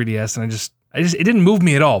on the 3DS, and I just it didn't move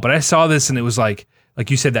me at all. But I saw this and it was like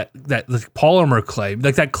you said, that like polymer clay,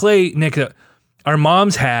 like that clay, Nick, that our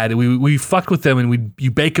moms had. We fucked with them and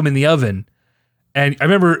you bake them in the oven. And I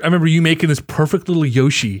remember you making this perfect little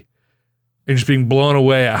Yoshi and just being blown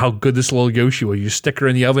away at how good this little Yoshi was. You just stick her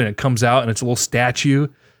in the oven and it comes out and it's a little statue.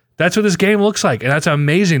 That's what this game looks like, and that's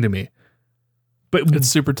amazing to me. But It's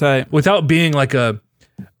super tight. without being like a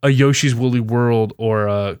Yoshi's Woolly World or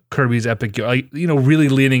a Kirby's Epic, like, really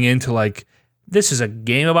leaning into like, this is a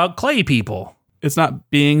game about clay people. It's not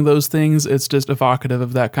being those things. It's just evocative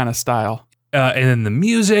of that kind of style. And then the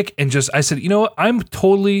music, and just, I said, you know what? I'm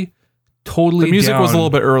totally The music was a down. little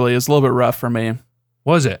bit early. It's a little bit rough for me.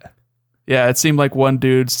 Was it? Yeah, it seemed like one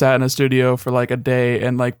dude sat in a studio for like a day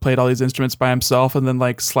and like played all these instruments by himself and then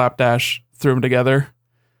like slapdash threw them together.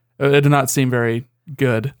 It did not seem very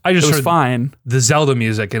good. I just it was heard fine. the Zelda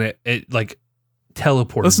music, and it like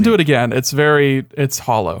teleported Listen me. to it again. It's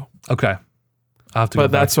hollow. Okay. I'll have to go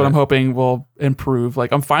But back that's to what it. I'm hoping will improve.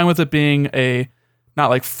 Like, I'm fine with it being not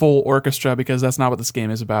like full orchestra, because that's not what this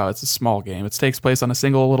game is about. It's a small game. It takes place on a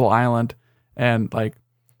single little island, and like,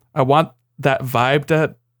 I want that vibe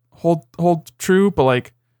to hold true, but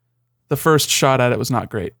like the first shot at it was not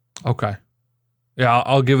great. Okay. Yeah,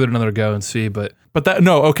 I'll give it another go and see. But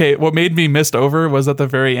what made me missed over was at the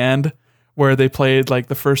very end where they played like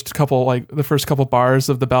the first couple bars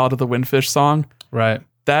of the Ballad of the Windfish song. right,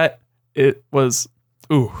 It was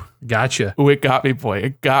gotcha. it got me, boy.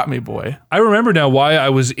 It got me, boy. I remember now why I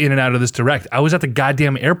was in and out of this direct. I was at the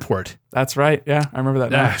goddamn airport. That's right. Yeah, I remember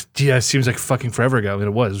that now. Yeah, it seems like fucking forever ago. I mean,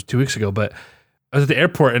 it was 2 weeks ago, but I was at the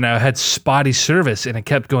airport and I had spotty service and it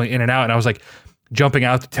kept going in and out. And I was like jumping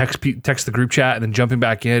out to text the group chat and then jumping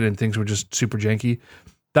back in, and things were just super janky.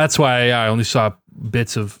 That's why I only saw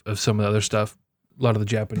bits of some of the other stuff, a lot of the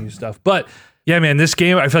Japanese stuff. But yeah, man, this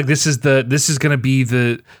game, I feel like this is going to be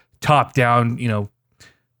the top down,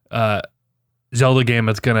 Zelda game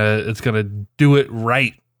it's gonna do it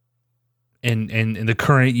right in the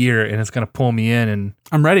current year, and it's gonna pull me in. And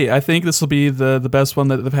I'm ready. I think this will be the best one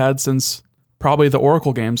that they've had since probably the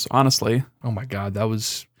Oracle games, honestly. oh my god, I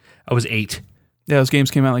was 8. Yeah, those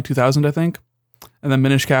games came out in like 2000, I think. And then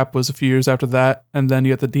Minish Cap was a few years after that. And then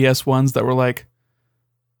you got the DS ones that were like,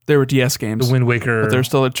 they were DS games. The Wind Waker, but they're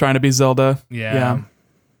still trying to be Zelda. yeah.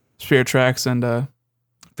 Spirit Tracks and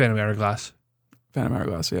Phantom Hourglass, Phantom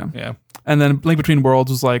Hourglass, yeah. yeah. And then Link Between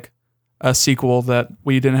Worlds was like a sequel that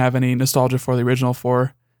we didn't have any nostalgia for the original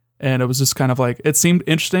for. And it was just kind of like, it seemed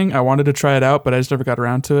interesting. I wanted to try it out, but I just never got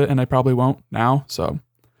around to it, and I probably won't now. So,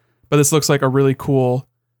 but this looks like a really cool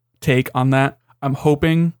take on that. I'm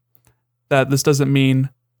hoping that this doesn't mean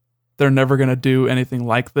they're never going to do anything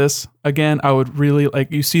like this again. I would really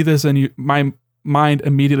like, you see this and my mind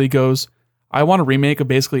immediately goes, I want a remake of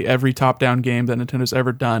basically every top-down game that Nintendo's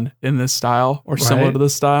ever done in this style or similar Right. to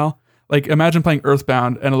this style. Like, imagine playing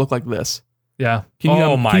Earthbound and it looked like this. Yeah. Can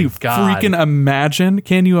you, my can you god. freaking imagine?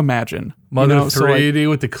 Can you imagine? Mother You know, so, like, 3D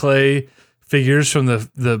with the clay figures from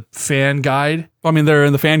the fan guide. I mean, they're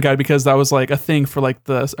in the fan guide because that was like a thing for like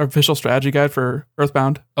the official strategy guide for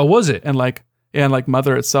Earthbound Oh, was it? and like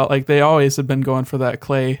Mother itself. Like, they always have been going for that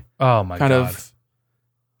clay Oh my kind god. of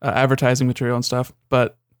advertising material and stuff.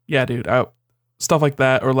 But yeah, dude, stuff like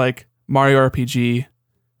that, or like Mario RPG.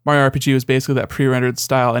 Mario RPG was basically that pre-rendered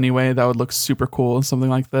style anyway. That would look super cool in something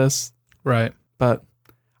like this. Right. But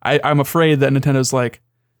I'm afraid that Nintendo's like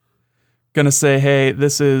gonna say, hey,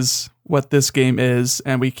 this is what this game is,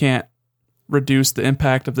 and we can't reduce the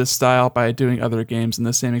impact of this style by doing other games in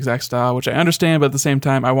the same exact style, which I understand, but at the same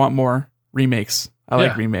time, I want more remakes. I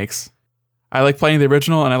like Yeah. remakes. I like playing the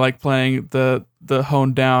original, and I like playing the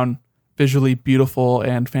honed down, visually beautiful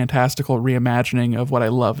and fantastical reimagining of what I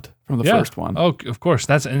loved from the first one. Oh, of course.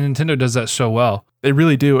 And Nintendo does that so well. They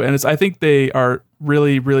really do, and I think they are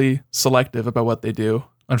really, really selective about what they do.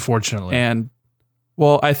 Unfortunately. And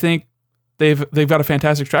well, I think they've got a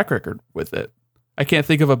fantastic track record with it. I can't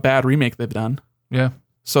think of a bad remake they've done. yeah.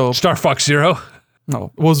 So Star Fox Zero.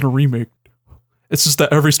 no, it wasn't a remake. It's just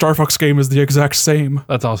that every Star Fox game is the exact same,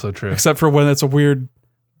 That's also true. except for when it's a weird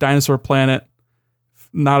dinosaur planet,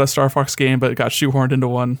 not a Star Fox game, but it got shoehorned into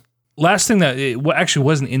one. Last thing that actually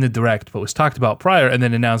wasn't in the direct, but was talked about prior and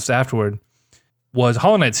then announced afterward, was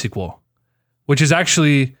Hollow Knight sequel, which is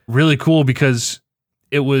actually really cool because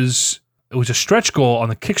it was a stretch goal on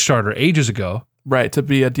the Kickstarter ages ago. Right, to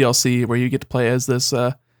be a DLC where you get to play as this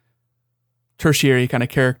tertiary kind of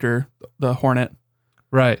character, the Hornet.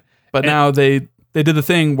 Right. But now they did the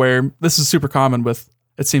thing where this is super common with,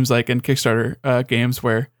 it seems like, in Kickstarter games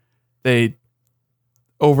where they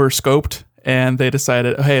overscoped and they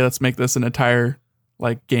decided, hey, let's make this an entire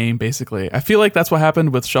like game, basically. I feel like that's what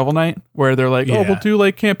happened with Shovel Knight, where they're like, oh, Yeah. we'll do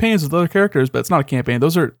like campaigns with other characters, but it's not a campaign.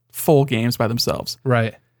 Those are full games by themselves.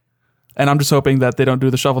 Right. And I'm just hoping that they don't do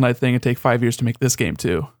the Shovel Knight thing and take 5 years to make this game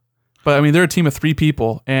too. But I mean, they're a team of 3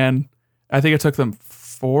 people, and I think it took them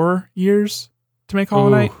 4 years to make Hollow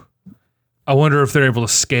Knight. Ooh. I wonder if they're able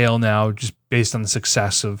to scale now just based on the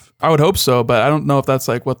success of. I would hope so, but I don't know if that's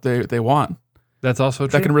like what they want. That's also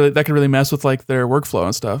true. That can really mess with like their workflow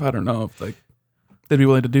and stuff. I don't know if like they'd be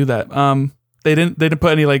willing to do that. They didn't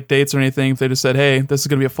put any like dates or anything. They just said, hey, this is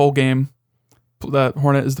gonna be a full game. That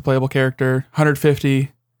Hornet is the playable character.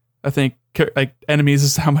 150, I think, like enemies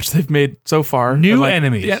is how much they've made so far. New And, like,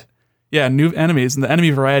 enemies. Yeah, new enemies, and the enemy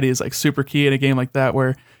variety is like super key in a game like that,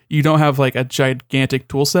 where you don't have like a gigantic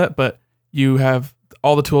tool set, but you have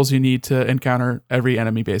all the tools you need to encounter every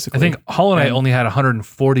enemy, basically. I think Hollow Knight And- only had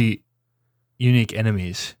 140 unique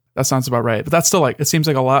enemies. That sounds about right. But that's still like, it seems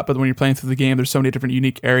like a lot, but when you're playing through the game, there's so many different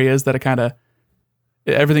unique areas that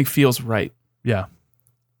everything feels right. Yeah.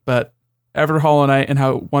 But ever Hollow Knight and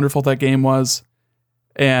how wonderful that game was.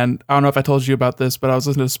 And I don't know if I told you about this, but I was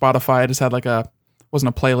listening to Spotify. I just had like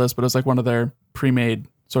wasn't a playlist, but it was like one of their pre-made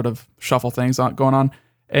sort of shuffle things going on.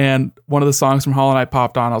 And one of the songs from Hollow Knight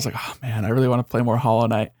popped on. I was like, oh man, I really want to play more Hollow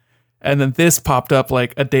Knight. And then this popped up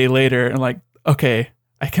like a day later, and like, okay,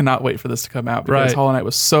 I cannot wait for this to come out because Right. Hollow Knight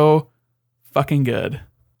was so fucking good.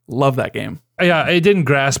 Love that game. Yeah, it didn't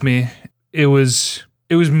grasp me. It was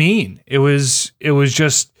mean. It was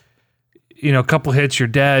just, a couple hits, you're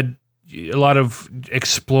dead. A lot of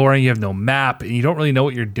exploring. You have no map, and you don't really know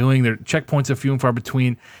what you're doing. There are checkpoints are few and far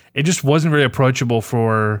between. It just wasn't very approachable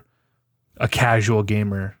for a casual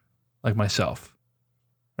gamer like myself,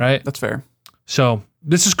 right? That's fair. So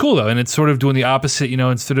this is cool though, and it's sort of doing the opposite.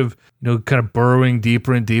 Instead of kind of burrowing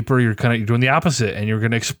deeper and deeper, you're doing the opposite, and you're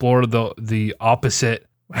going to explore the opposite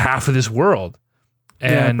half of this world.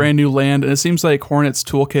 And Yeah, brand new land. And it seems like Hornet's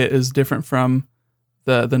toolkit is different from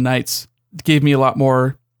the Knights. It gave me a lot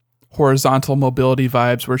more horizontal mobility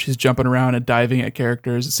vibes where she's jumping around and diving at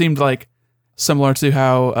characters. It seemed like similar to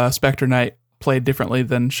how Spectre Knight played differently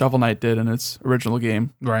than Shovel Knight did in its original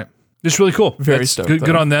game. right, just really cool. Very That's stoked, good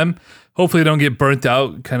though. on them. Hopefully, they don't get burnt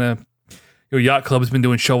out. Kind of, Yacht Club has been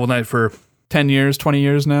doing Shovel Knight for 10 years, 20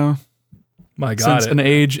 years now. my God, Since an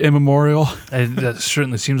age immemorial. and that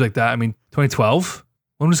certainly seems like that. I mean, 2012.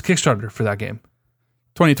 When was Kickstarter for that game?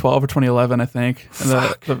 2012 or 2011, I think. And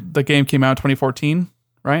Fuck. the game came out in 2014,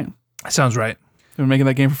 right? That sounds right. They've been making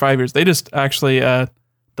that game for 5 years. They just actually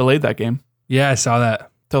delayed that game Yeah, I saw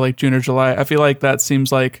that. till like June or July. I feel like that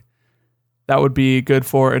seems like that would be good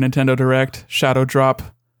for a Nintendo Direct, Shadow Drop,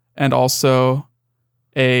 and also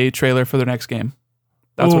a trailer for their next game.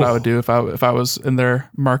 That's what I Ooh. would do if I was in their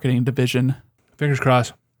marketing division. Fingers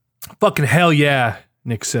crossed. Fucking hell yeah,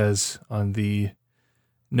 Nick says on the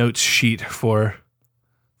notes sheet for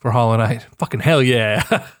Hollow Knight. Fucking hell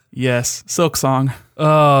yeah. Yes, Silk Song.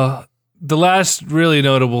 The last really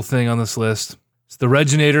notable thing on this list is the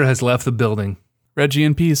Reginator has left the building. Reggie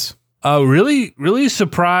in peace. Really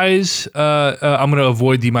surprised. I'm going to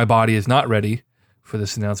avoid my body is not ready for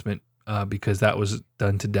this announcement because that was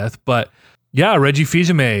done to death. But yeah, Reggie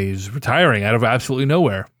Fils-Aimé is retiring out of absolutely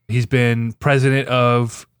nowhere. He's been president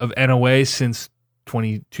of NOA since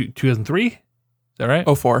 2003. Is that right?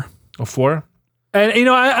 04. 04. And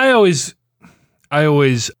I always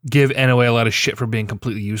give NOA a lot of shit for being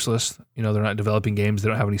completely useless. They're not developing games. They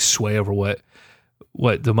don't have any sway over what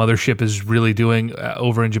the mothership is really doing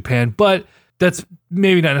over in Japan. But that's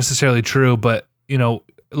maybe not necessarily true. But,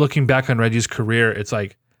 looking back on Reggie's career, it's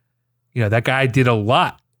like, that guy did a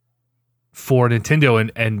lot for Nintendo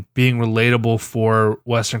and being relatable for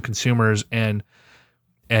Western consumers. And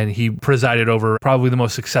he presided over probably the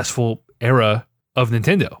most successful era of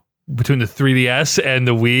Nintendo between the 3DS and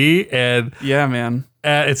the Wii. And Yeah, man.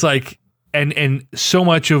 it's like, and so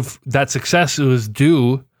much of that success was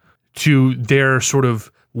due to their sort of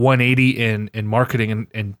 180 in marketing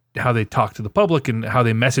and how they talk to the public and how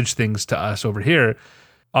they message things to us over here,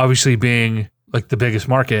 obviously being like the biggest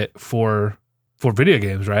market for video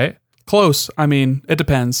games, right? Close. I mean, it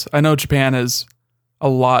depends. I know Japan has a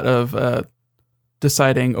lot of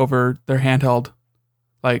deciding over their handheld.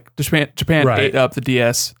 Like Japan Right. ate up the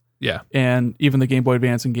DS Yeah. and even the Game Boy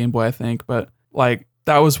Advance and Game Boy, I think. But like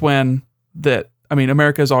that was when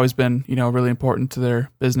America has always been, really important to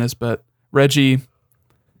their business. But Reggie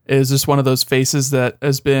is just one of those faces that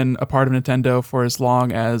has been a part of Nintendo for as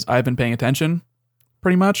long as I've been paying attention,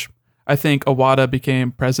 pretty much. I think Iwata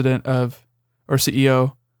became president or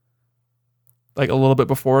CEO like a little bit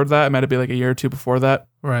before that. It might have been like a year or two before that.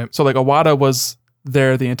 Right. So like Iwata was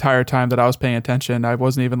there the entire time that I was paying attention. I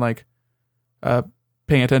wasn't even like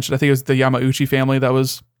paying attention. I think it was the Yamauchi family that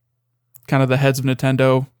was kind of the heads of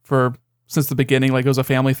Nintendo since the beginning. Like it was a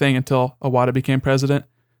family thing until Iwata became president.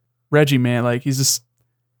 Reggie, man, like he's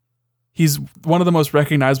one of the most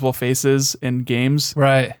recognizable faces in games.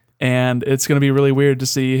 Right. And it's going to be really weird to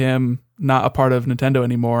see him not a part of Nintendo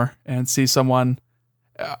anymore and see someone.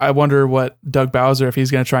 I wonder what Doug Bowser, if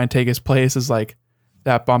he's going to try and take his place as like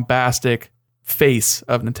that bombastic face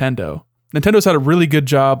of Nintendo. Nintendo's had a really good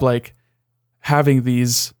job like having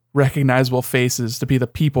these recognizable faces to be the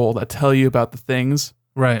people that tell you about the things.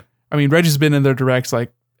 Right. I mean, Reggie's been in their directs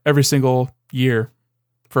like every single year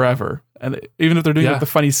forever. And even if they're doing Yeah. like the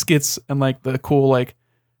funny skits and like the cool like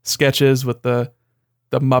sketches with the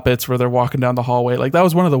Muppets where they're walking down the hallway, like that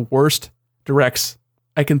was one of the worst directs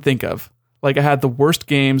I can think of. Like I had the worst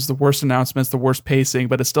games, the worst announcements, the worst pacing,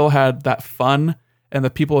 but it still had that fun and the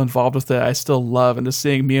people involved with it I still love. And just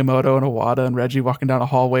seeing Miyamoto and Iwata and Reggie walking down a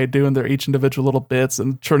hallway doing their each individual little bits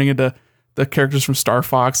and turning into the characters from Star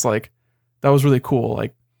Fox, like that was really cool.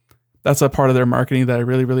 Like that's a part of their marketing that I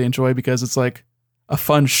really, really enjoy because it's like a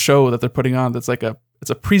fun show that they're putting on. That's like it's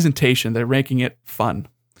a presentation. They're making it fun.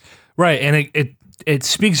 Right. And it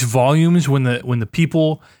speaks volumes when the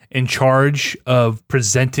people in charge of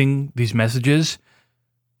presenting these messages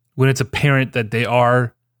when it's apparent that they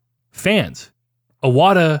are fans.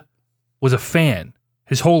 Iwata was a fan.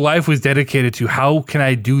 His whole life was dedicated to, how can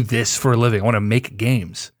I do this for a living? I want to make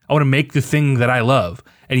games. I want to make the thing that I love.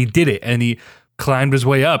 And he did it. And he climbed his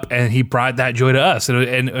way up, and he brought that joy to us.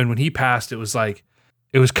 And when he passed, it was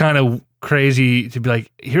kind of crazy to be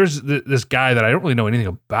like, here's this guy that I don't really know anything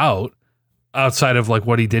about outside of like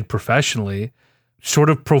what he did professionally, had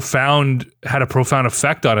a profound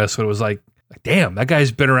effect on us. But it was like, damn, that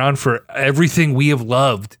guy's been around for everything we have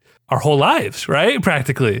loved our whole lives, right?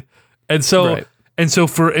 Practically. And so, Right. and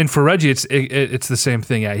for Reggie, it's the same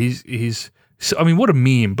thing. Yeah, he's. I mean, what a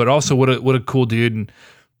meme, but also what a cool dude. And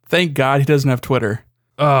Thank God he doesn't have Twitter.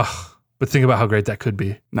 but think about how great that could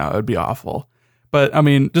be. No, it would be awful. But I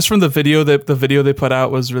mean, just from the video they put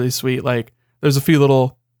out was really sweet. Like, there's a few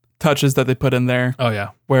little touches that they put in there Oh yeah,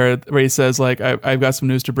 where he says like, I've got some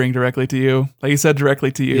news to bring directly to you. Like he said,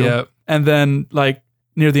 directly to you. Yeah. And then like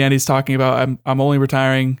near the end, he's talking about, I'm only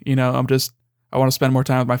retiring. You know, I want to spend more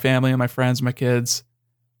time with my family and my friends, and my kids.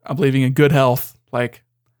 I'm leaving in good health. Like,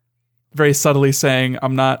 very subtly saying,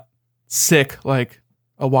 I'm not sick like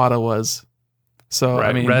Iwata was. So right.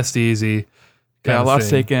 I mean, Rest easy. yeah, a lot to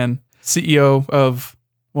take in. CEO of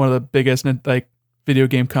one of the biggest like video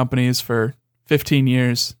game companies for 15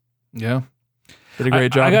 years. Yeah. Did a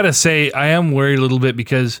great job. I gotta say, I am worried a little bit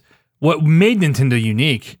because what made Nintendo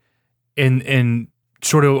unique and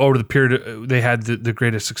sort of over the period they had the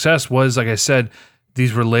greatest success was, like I said,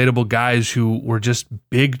 these relatable guys who were just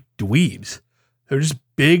big dweebs. They're just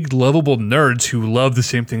big, lovable nerds who love the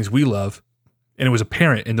same things we love. And it was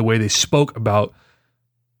apparent in the way they spoke about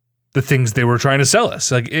the things they were trying to sell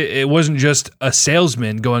us. Like it wasn't just a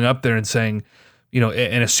salesman going up there and saying, in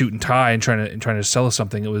a suit and tie and trying to sell us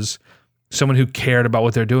something. It was someone who cared about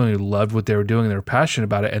what they're doing, who loved what they were doing, and they were passionate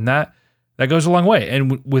about it. And that goes a long way.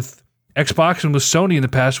 And with Xbox and with Sony in the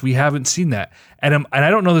past, we haven't seen that. And I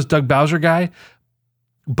don't know this Doug Bowser guy,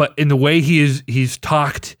 but in the way he's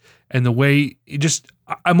talked and the way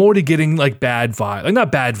I'm already getting like bad vibes, like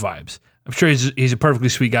not bad vibes. I'm sure he's a perfectly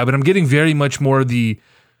sweet guy, but I'm getting very much more the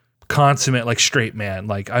consummate, like straight man,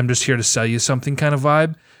 like I'm just here to sell you something kind of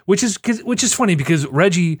vibe, which is funny because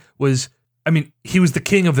Reggie was, he was the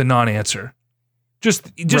king of the non-answer,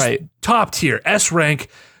 just Right. top tier, S rank,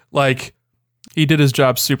 like he did his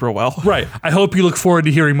job super well. right. I hope you look forward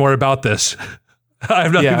to hearing more about this. I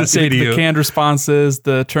have nothing to say to you. The canned responses,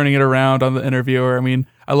 the turning it around on the interviewer. I mean,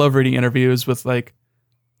 I love reading interviews with like,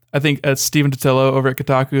 I think it's Steven Totillo over at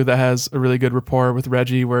Kotaku that has a really good rapport with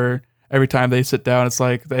Reggie, where every time they sit down, it's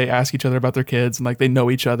like they ask each other about their kids and like they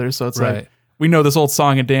know each other. So it's Right. like, we know this old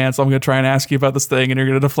song and dance. I'm going to try and ask you about this thing and you're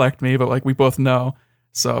going to deflect me, but like we both know.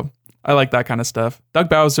 So I like that kind of stuff. Doug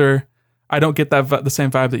Bowser, I don't get the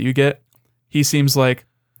same vibe that you get. He seems like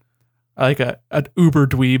an uber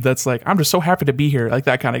dweeb that's like, I'm just so happy to be here. Like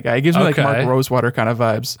that kind of guy. He gives me like Okay. Mark Rosewater kind of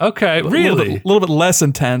vibes. Okay, A really? little bit less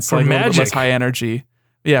intense, For like a little bit Magic? less high energy.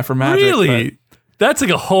 Yeah, for Magic. Really? That's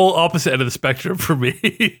like a whole opposite end of the spectrum for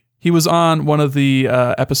me. He was on one of the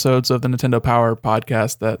episodes of the Nintendo Power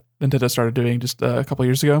podcast that Nintendo started doing just a couple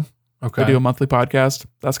years ago. Okay. They do a monthly podcast.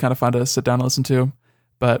 That's kind of fun to sit down and listen to.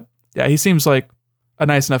 But yeah, he seems like a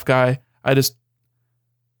nice enough guy.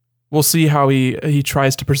 We'll see how he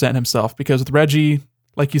tries to present himself, because with Reggie,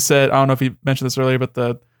 like you said, I don't know if you mentioned this earlier, but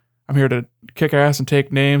I'm here to kick ass and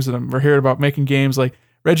take names, and we're here about making games. Like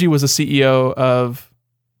Reggie was a CEO of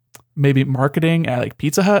maybe marketing at like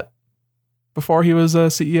Pizza Hut before he was a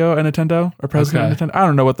CEO at Nintendo or president of Nintendo. I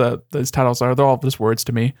don't know what those titles are. They're all just words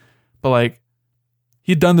to me. But like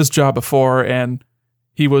he'd done this job before, and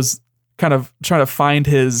he was kind of trying to find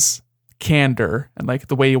his candor and like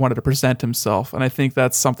the way he wanted to present himself. And I think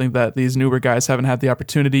that's something that these newer guys haven't had the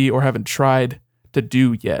opportunity or haven't tried to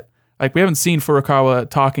do yet. Like we haven't seen Furukawa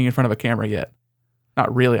talking in front of a camera yet.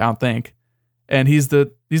 Not really, I don't think. And he's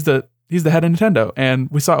the head of Nintendo, and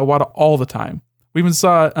we saw Iwata all the time. We even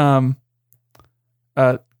saw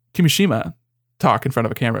Kimishima talk in front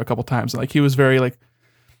of a camera a couple times. Like he was very like,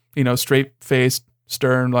 straight faced,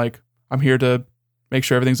 stern, like I'm here to make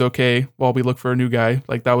sure everything's okay while we look for a new guy.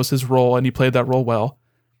 Like that was his role, and he played that role well.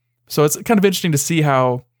 So it's kind of interesting to see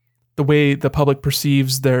how the way the public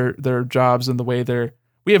perceives their jobs and the way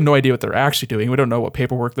we have no idea what they're actually doing. We don't know what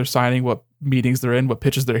paperwork they're signing, what meetings they're in, what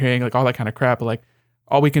pitches they're hearing, like all that kind of crap. But like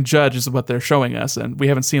all we can judge is what they're showing us. And we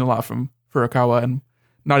haven't seen a lot from Furukawa, and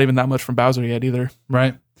not even that much from Bowser yet either.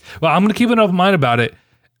 Right. Well, I'm going to keep an open mind about it.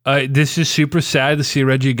 This is super sad to see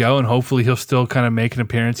Reggie go, and hopefully he'll still kind of make an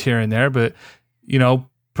appearance here and there. But,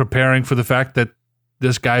 preparing for the fact that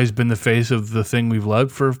this guy's been the face of the thing we've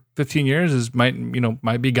loved for 15 years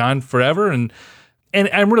might be gone forever. And And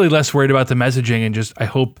I'm really less worried about the messaging, and just I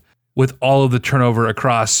hope with all of the turnover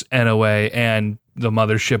across NOA and the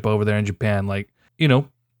mothership over there in Japan, like, you know,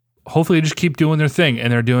 hopefully they just keep doing their thing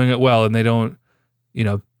and they're doing it well, and they don't, you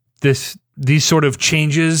know, these sort of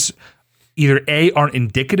changes either A, aren't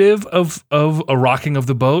indicative of a rocking of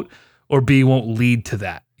the boat, or B, won't lead to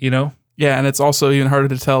that, you know? Yeah, and it's also even harder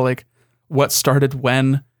to tell like what started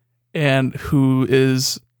when and who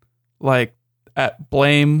is like at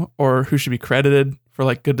blame or who should be credited for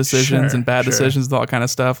like good decisions and bad decisions and all that kind of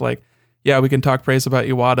stuff. Like, yeah, we can talk praise about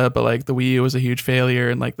Iwata, but like the Wii U was a huge failure,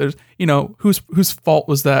 and like there's, you know, whose fault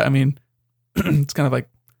was that? I mean, it's kind of like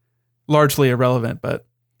largely irrelevant, but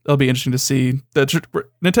it'll be interesting to see.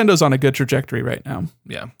 Nintendo's on a good trajectory right now.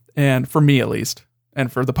 Yeah. And for me at least,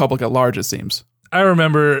 and for the public at large, it seems. I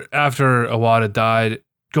remember after Iwata died,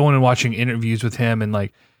 going and watching interviews with him, and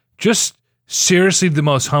like just seriously the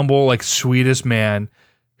most humble, like sweetest man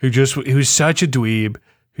who's such a dweeb,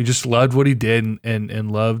 who just loved what he did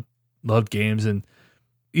and loved games. And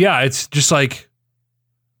yeah, it's just like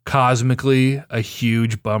cosmically a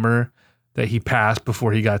huge bummer that he passed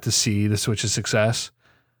before he got to see the Switch's success,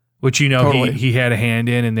 which, you know, totally. he had a hand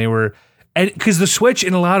in, and because the Switch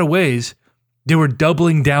in a lot of ways, they were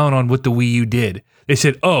doubling down on what the Wii U did. They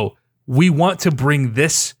said, oh, we want to bring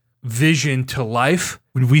this vision to life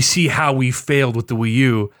when we see how we failed with the Wii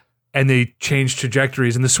U, and they changed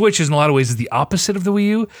trajectories. And the Switch is in a lot of ways is the opposite of the Wii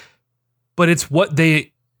U, but it's what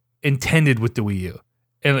they intended with the Wii U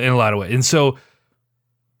in a lot of ways. And so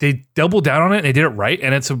they doubled down on it, and they did it right,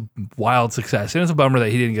 and it's a wild success. And it's a bummer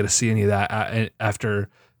that he didn't get to see any of that after,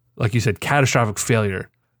 like you said, catastrophic failure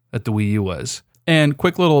that the Wii U was. And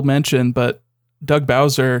quick little mention, but Doug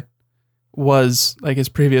Bowser was, like, his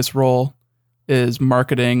previous role is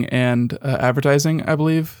marketing and advertising, I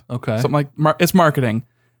believe. Okay. Something like, it's marketing.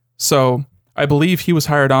 So I believe he was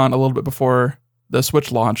hired on a little bit before the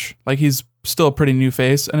Switch launch. Like, he's still a pretty new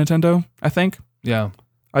face at Nintendo, I think. Yeah.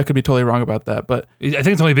 I could be totally wrong about that, but I think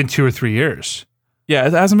it's only been 2 or 3 years. Yeah,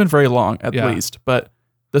 it hasn't been very long, at least. But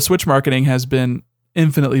the Switch marketing has been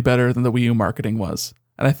infinitely better than the Wii U marketing was.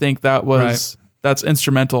 And I think that's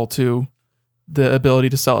instrumental to the ability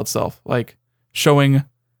to sell itself. Like, showing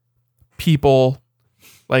people,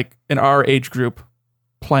 like, in our age group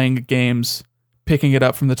playing games, picking it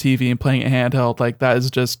up from the TV and playing it handheld, like,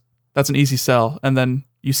 that's an easy sell. And then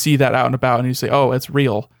you see that out and about and you say, oh, it's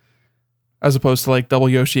real. As opposed to like Double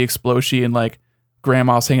Yoshi Exploshi and like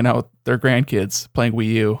grandmas hanging out with their grandkids playing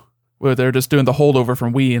Wii U, where they're just doing the holdover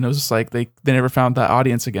from Wii, and it was just like they never found that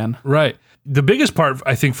audience again. Right. The biggest part,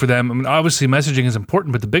 I think, for them, I mean, obviously messaging is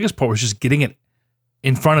important, but the biggest part was just getting it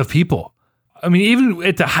in front of people. I mean, even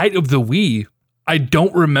at the height of the Wii, I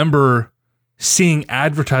don't remember seeing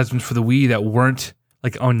advertisements for the Wii that weren't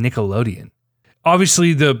like on Nickelodeon.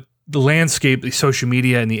 Obviously, the landscape, the social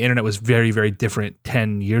media and the internet was very, very different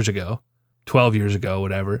 10 years ago. 12 years ago,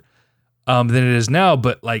 whatever, than it is now.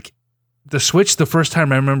 But like the Switch, the first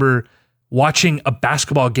time I remember watching a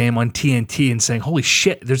basketball game on TNT and saying, holy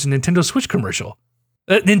shit, there's a Nintendo Switch commercial.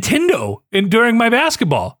 Nintendo during my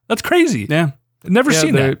basketball. That's crazy. Yeah. I've never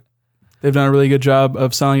seen that. They've done a really good job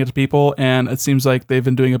of selling it to people, and it seems like they've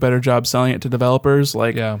been doing a better job selling it to developers.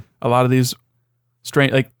 Like a lot of these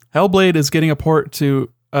like Hellblade is getting a port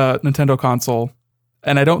to a Nintendo console.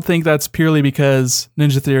 And I don't think that's purely because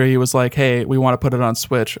Ninja Theory was like, hey, we want to put it on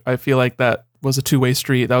Switch. I feel like that was a two-way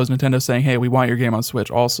street. That was Nintendo saying, hey, we want your game on Switch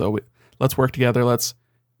also. Let's work together. Let's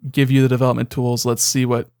give you the development tools. Let's see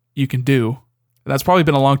what you can do. And that's probably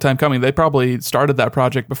been a long time coming. They probably started that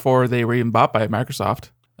project before they were even bought by Microsoft.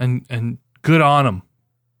 And good on them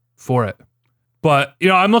for it. But, you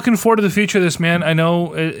know, I'm looking forward to the future of this, man. I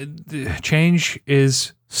know change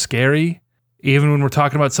is scary. Even when we're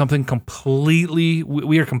talking about something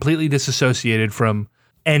we are completely disassociated from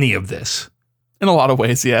any of this. In a lot of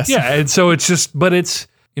ways, yes. Yeah, and so it's just, but it's,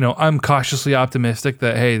 you know, I'm cautiously optimistic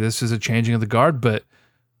that, hey, this is a changing of the guard, but,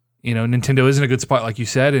 you know, Nintendo is in a good spot, like you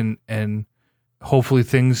said, and hopefully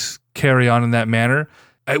things carry on in that manner.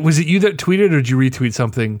 Was it you that tweeted, or did you retweet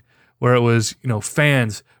something where it was, you know,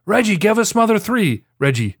 fans, Reggie, give us Mother 3.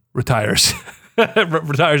 Reggie retires.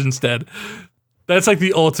 Retires instead. That's like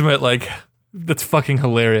the ultimate, like... That's fucking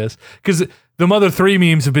hilarious. Because the Mother 3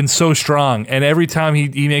 memes have been so strong, and every time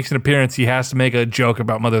he makes an appearance, he has to make a joke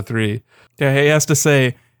about Mother 3. Yeah, he has to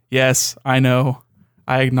say, yes, I know.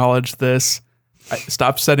 I acknowledge this.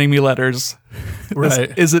 Stop sending me letters. Right.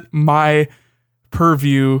 This isn't my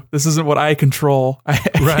purview. This isn't what I control. I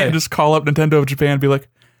can't just call up Nintendo of Japan and be like,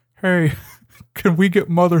 hey, can we get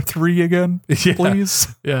Mother 3 again, please?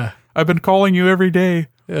 Yeah. I've been calling you every day.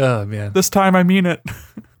 Oh, man. This time I mean it.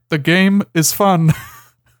 The game is fun.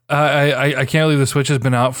 I can't believe the Switch has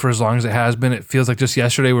been out for as long as it has been. It feels like just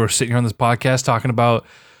yesterday we were sitting here on this podcast talking about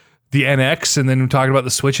the NX, and then we talking about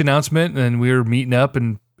the Switch announcement, and then we were meeting up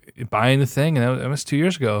and buying the thing, and that was 2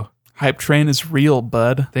 years ago. Hype train is real,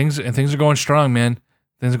 bud. Things are going strong, man.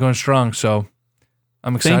 Things are going strong, so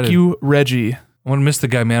I'm excited. Thank you, Reggie. I want to miss the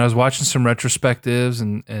guy, man. I was watching some retrospectives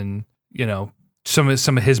and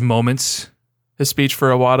some of his moments. His speech for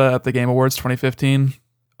Iwata at the Game Awards 2015.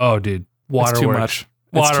 Oh, dude, It's too much.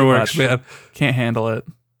 It's too Waterworks, much. man. Can't handle it.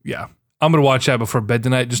 Yeah, I'm gonna watch that before bed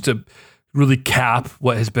tonight just to really cap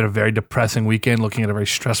what has been a very depressing weekend. Looking at a very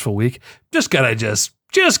stressful week, just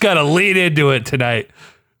gotta lean into it tonight.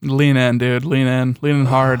 Lean in, dude. Lean in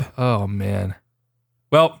hard. Oh man.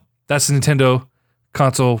 Well, that's the Nintendo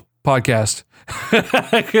console podcast. That's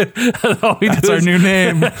our new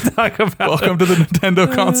name. Welcome to the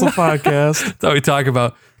Nintendo Console Podcast. That's all we talk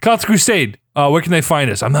about. Console Crusade. Where can they find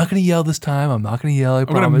us? I'm not going to yell this time. I'm not going to yell. I'm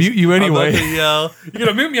going to mute you anyway. I'm not gonna yell. You're going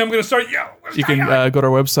to mute me. I'm going to start yelling. You can go to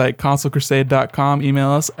our website, consolecrusade.com.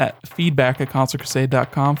 Email us at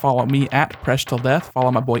feedback@consolecrusade.com. Follow me at Presh Till Death.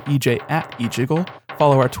 Follow my boy EJ at eJiggle.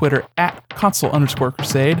 Follow our Twitter at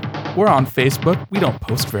console_crusade. We're on Facebook. We don't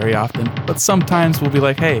post very often, but sometimes we'll be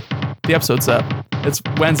like, hey, the episode's up. It's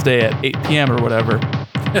Wednesday at 8 p.m. or whatever.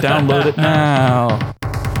 Download it now.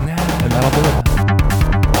 And that'll do it.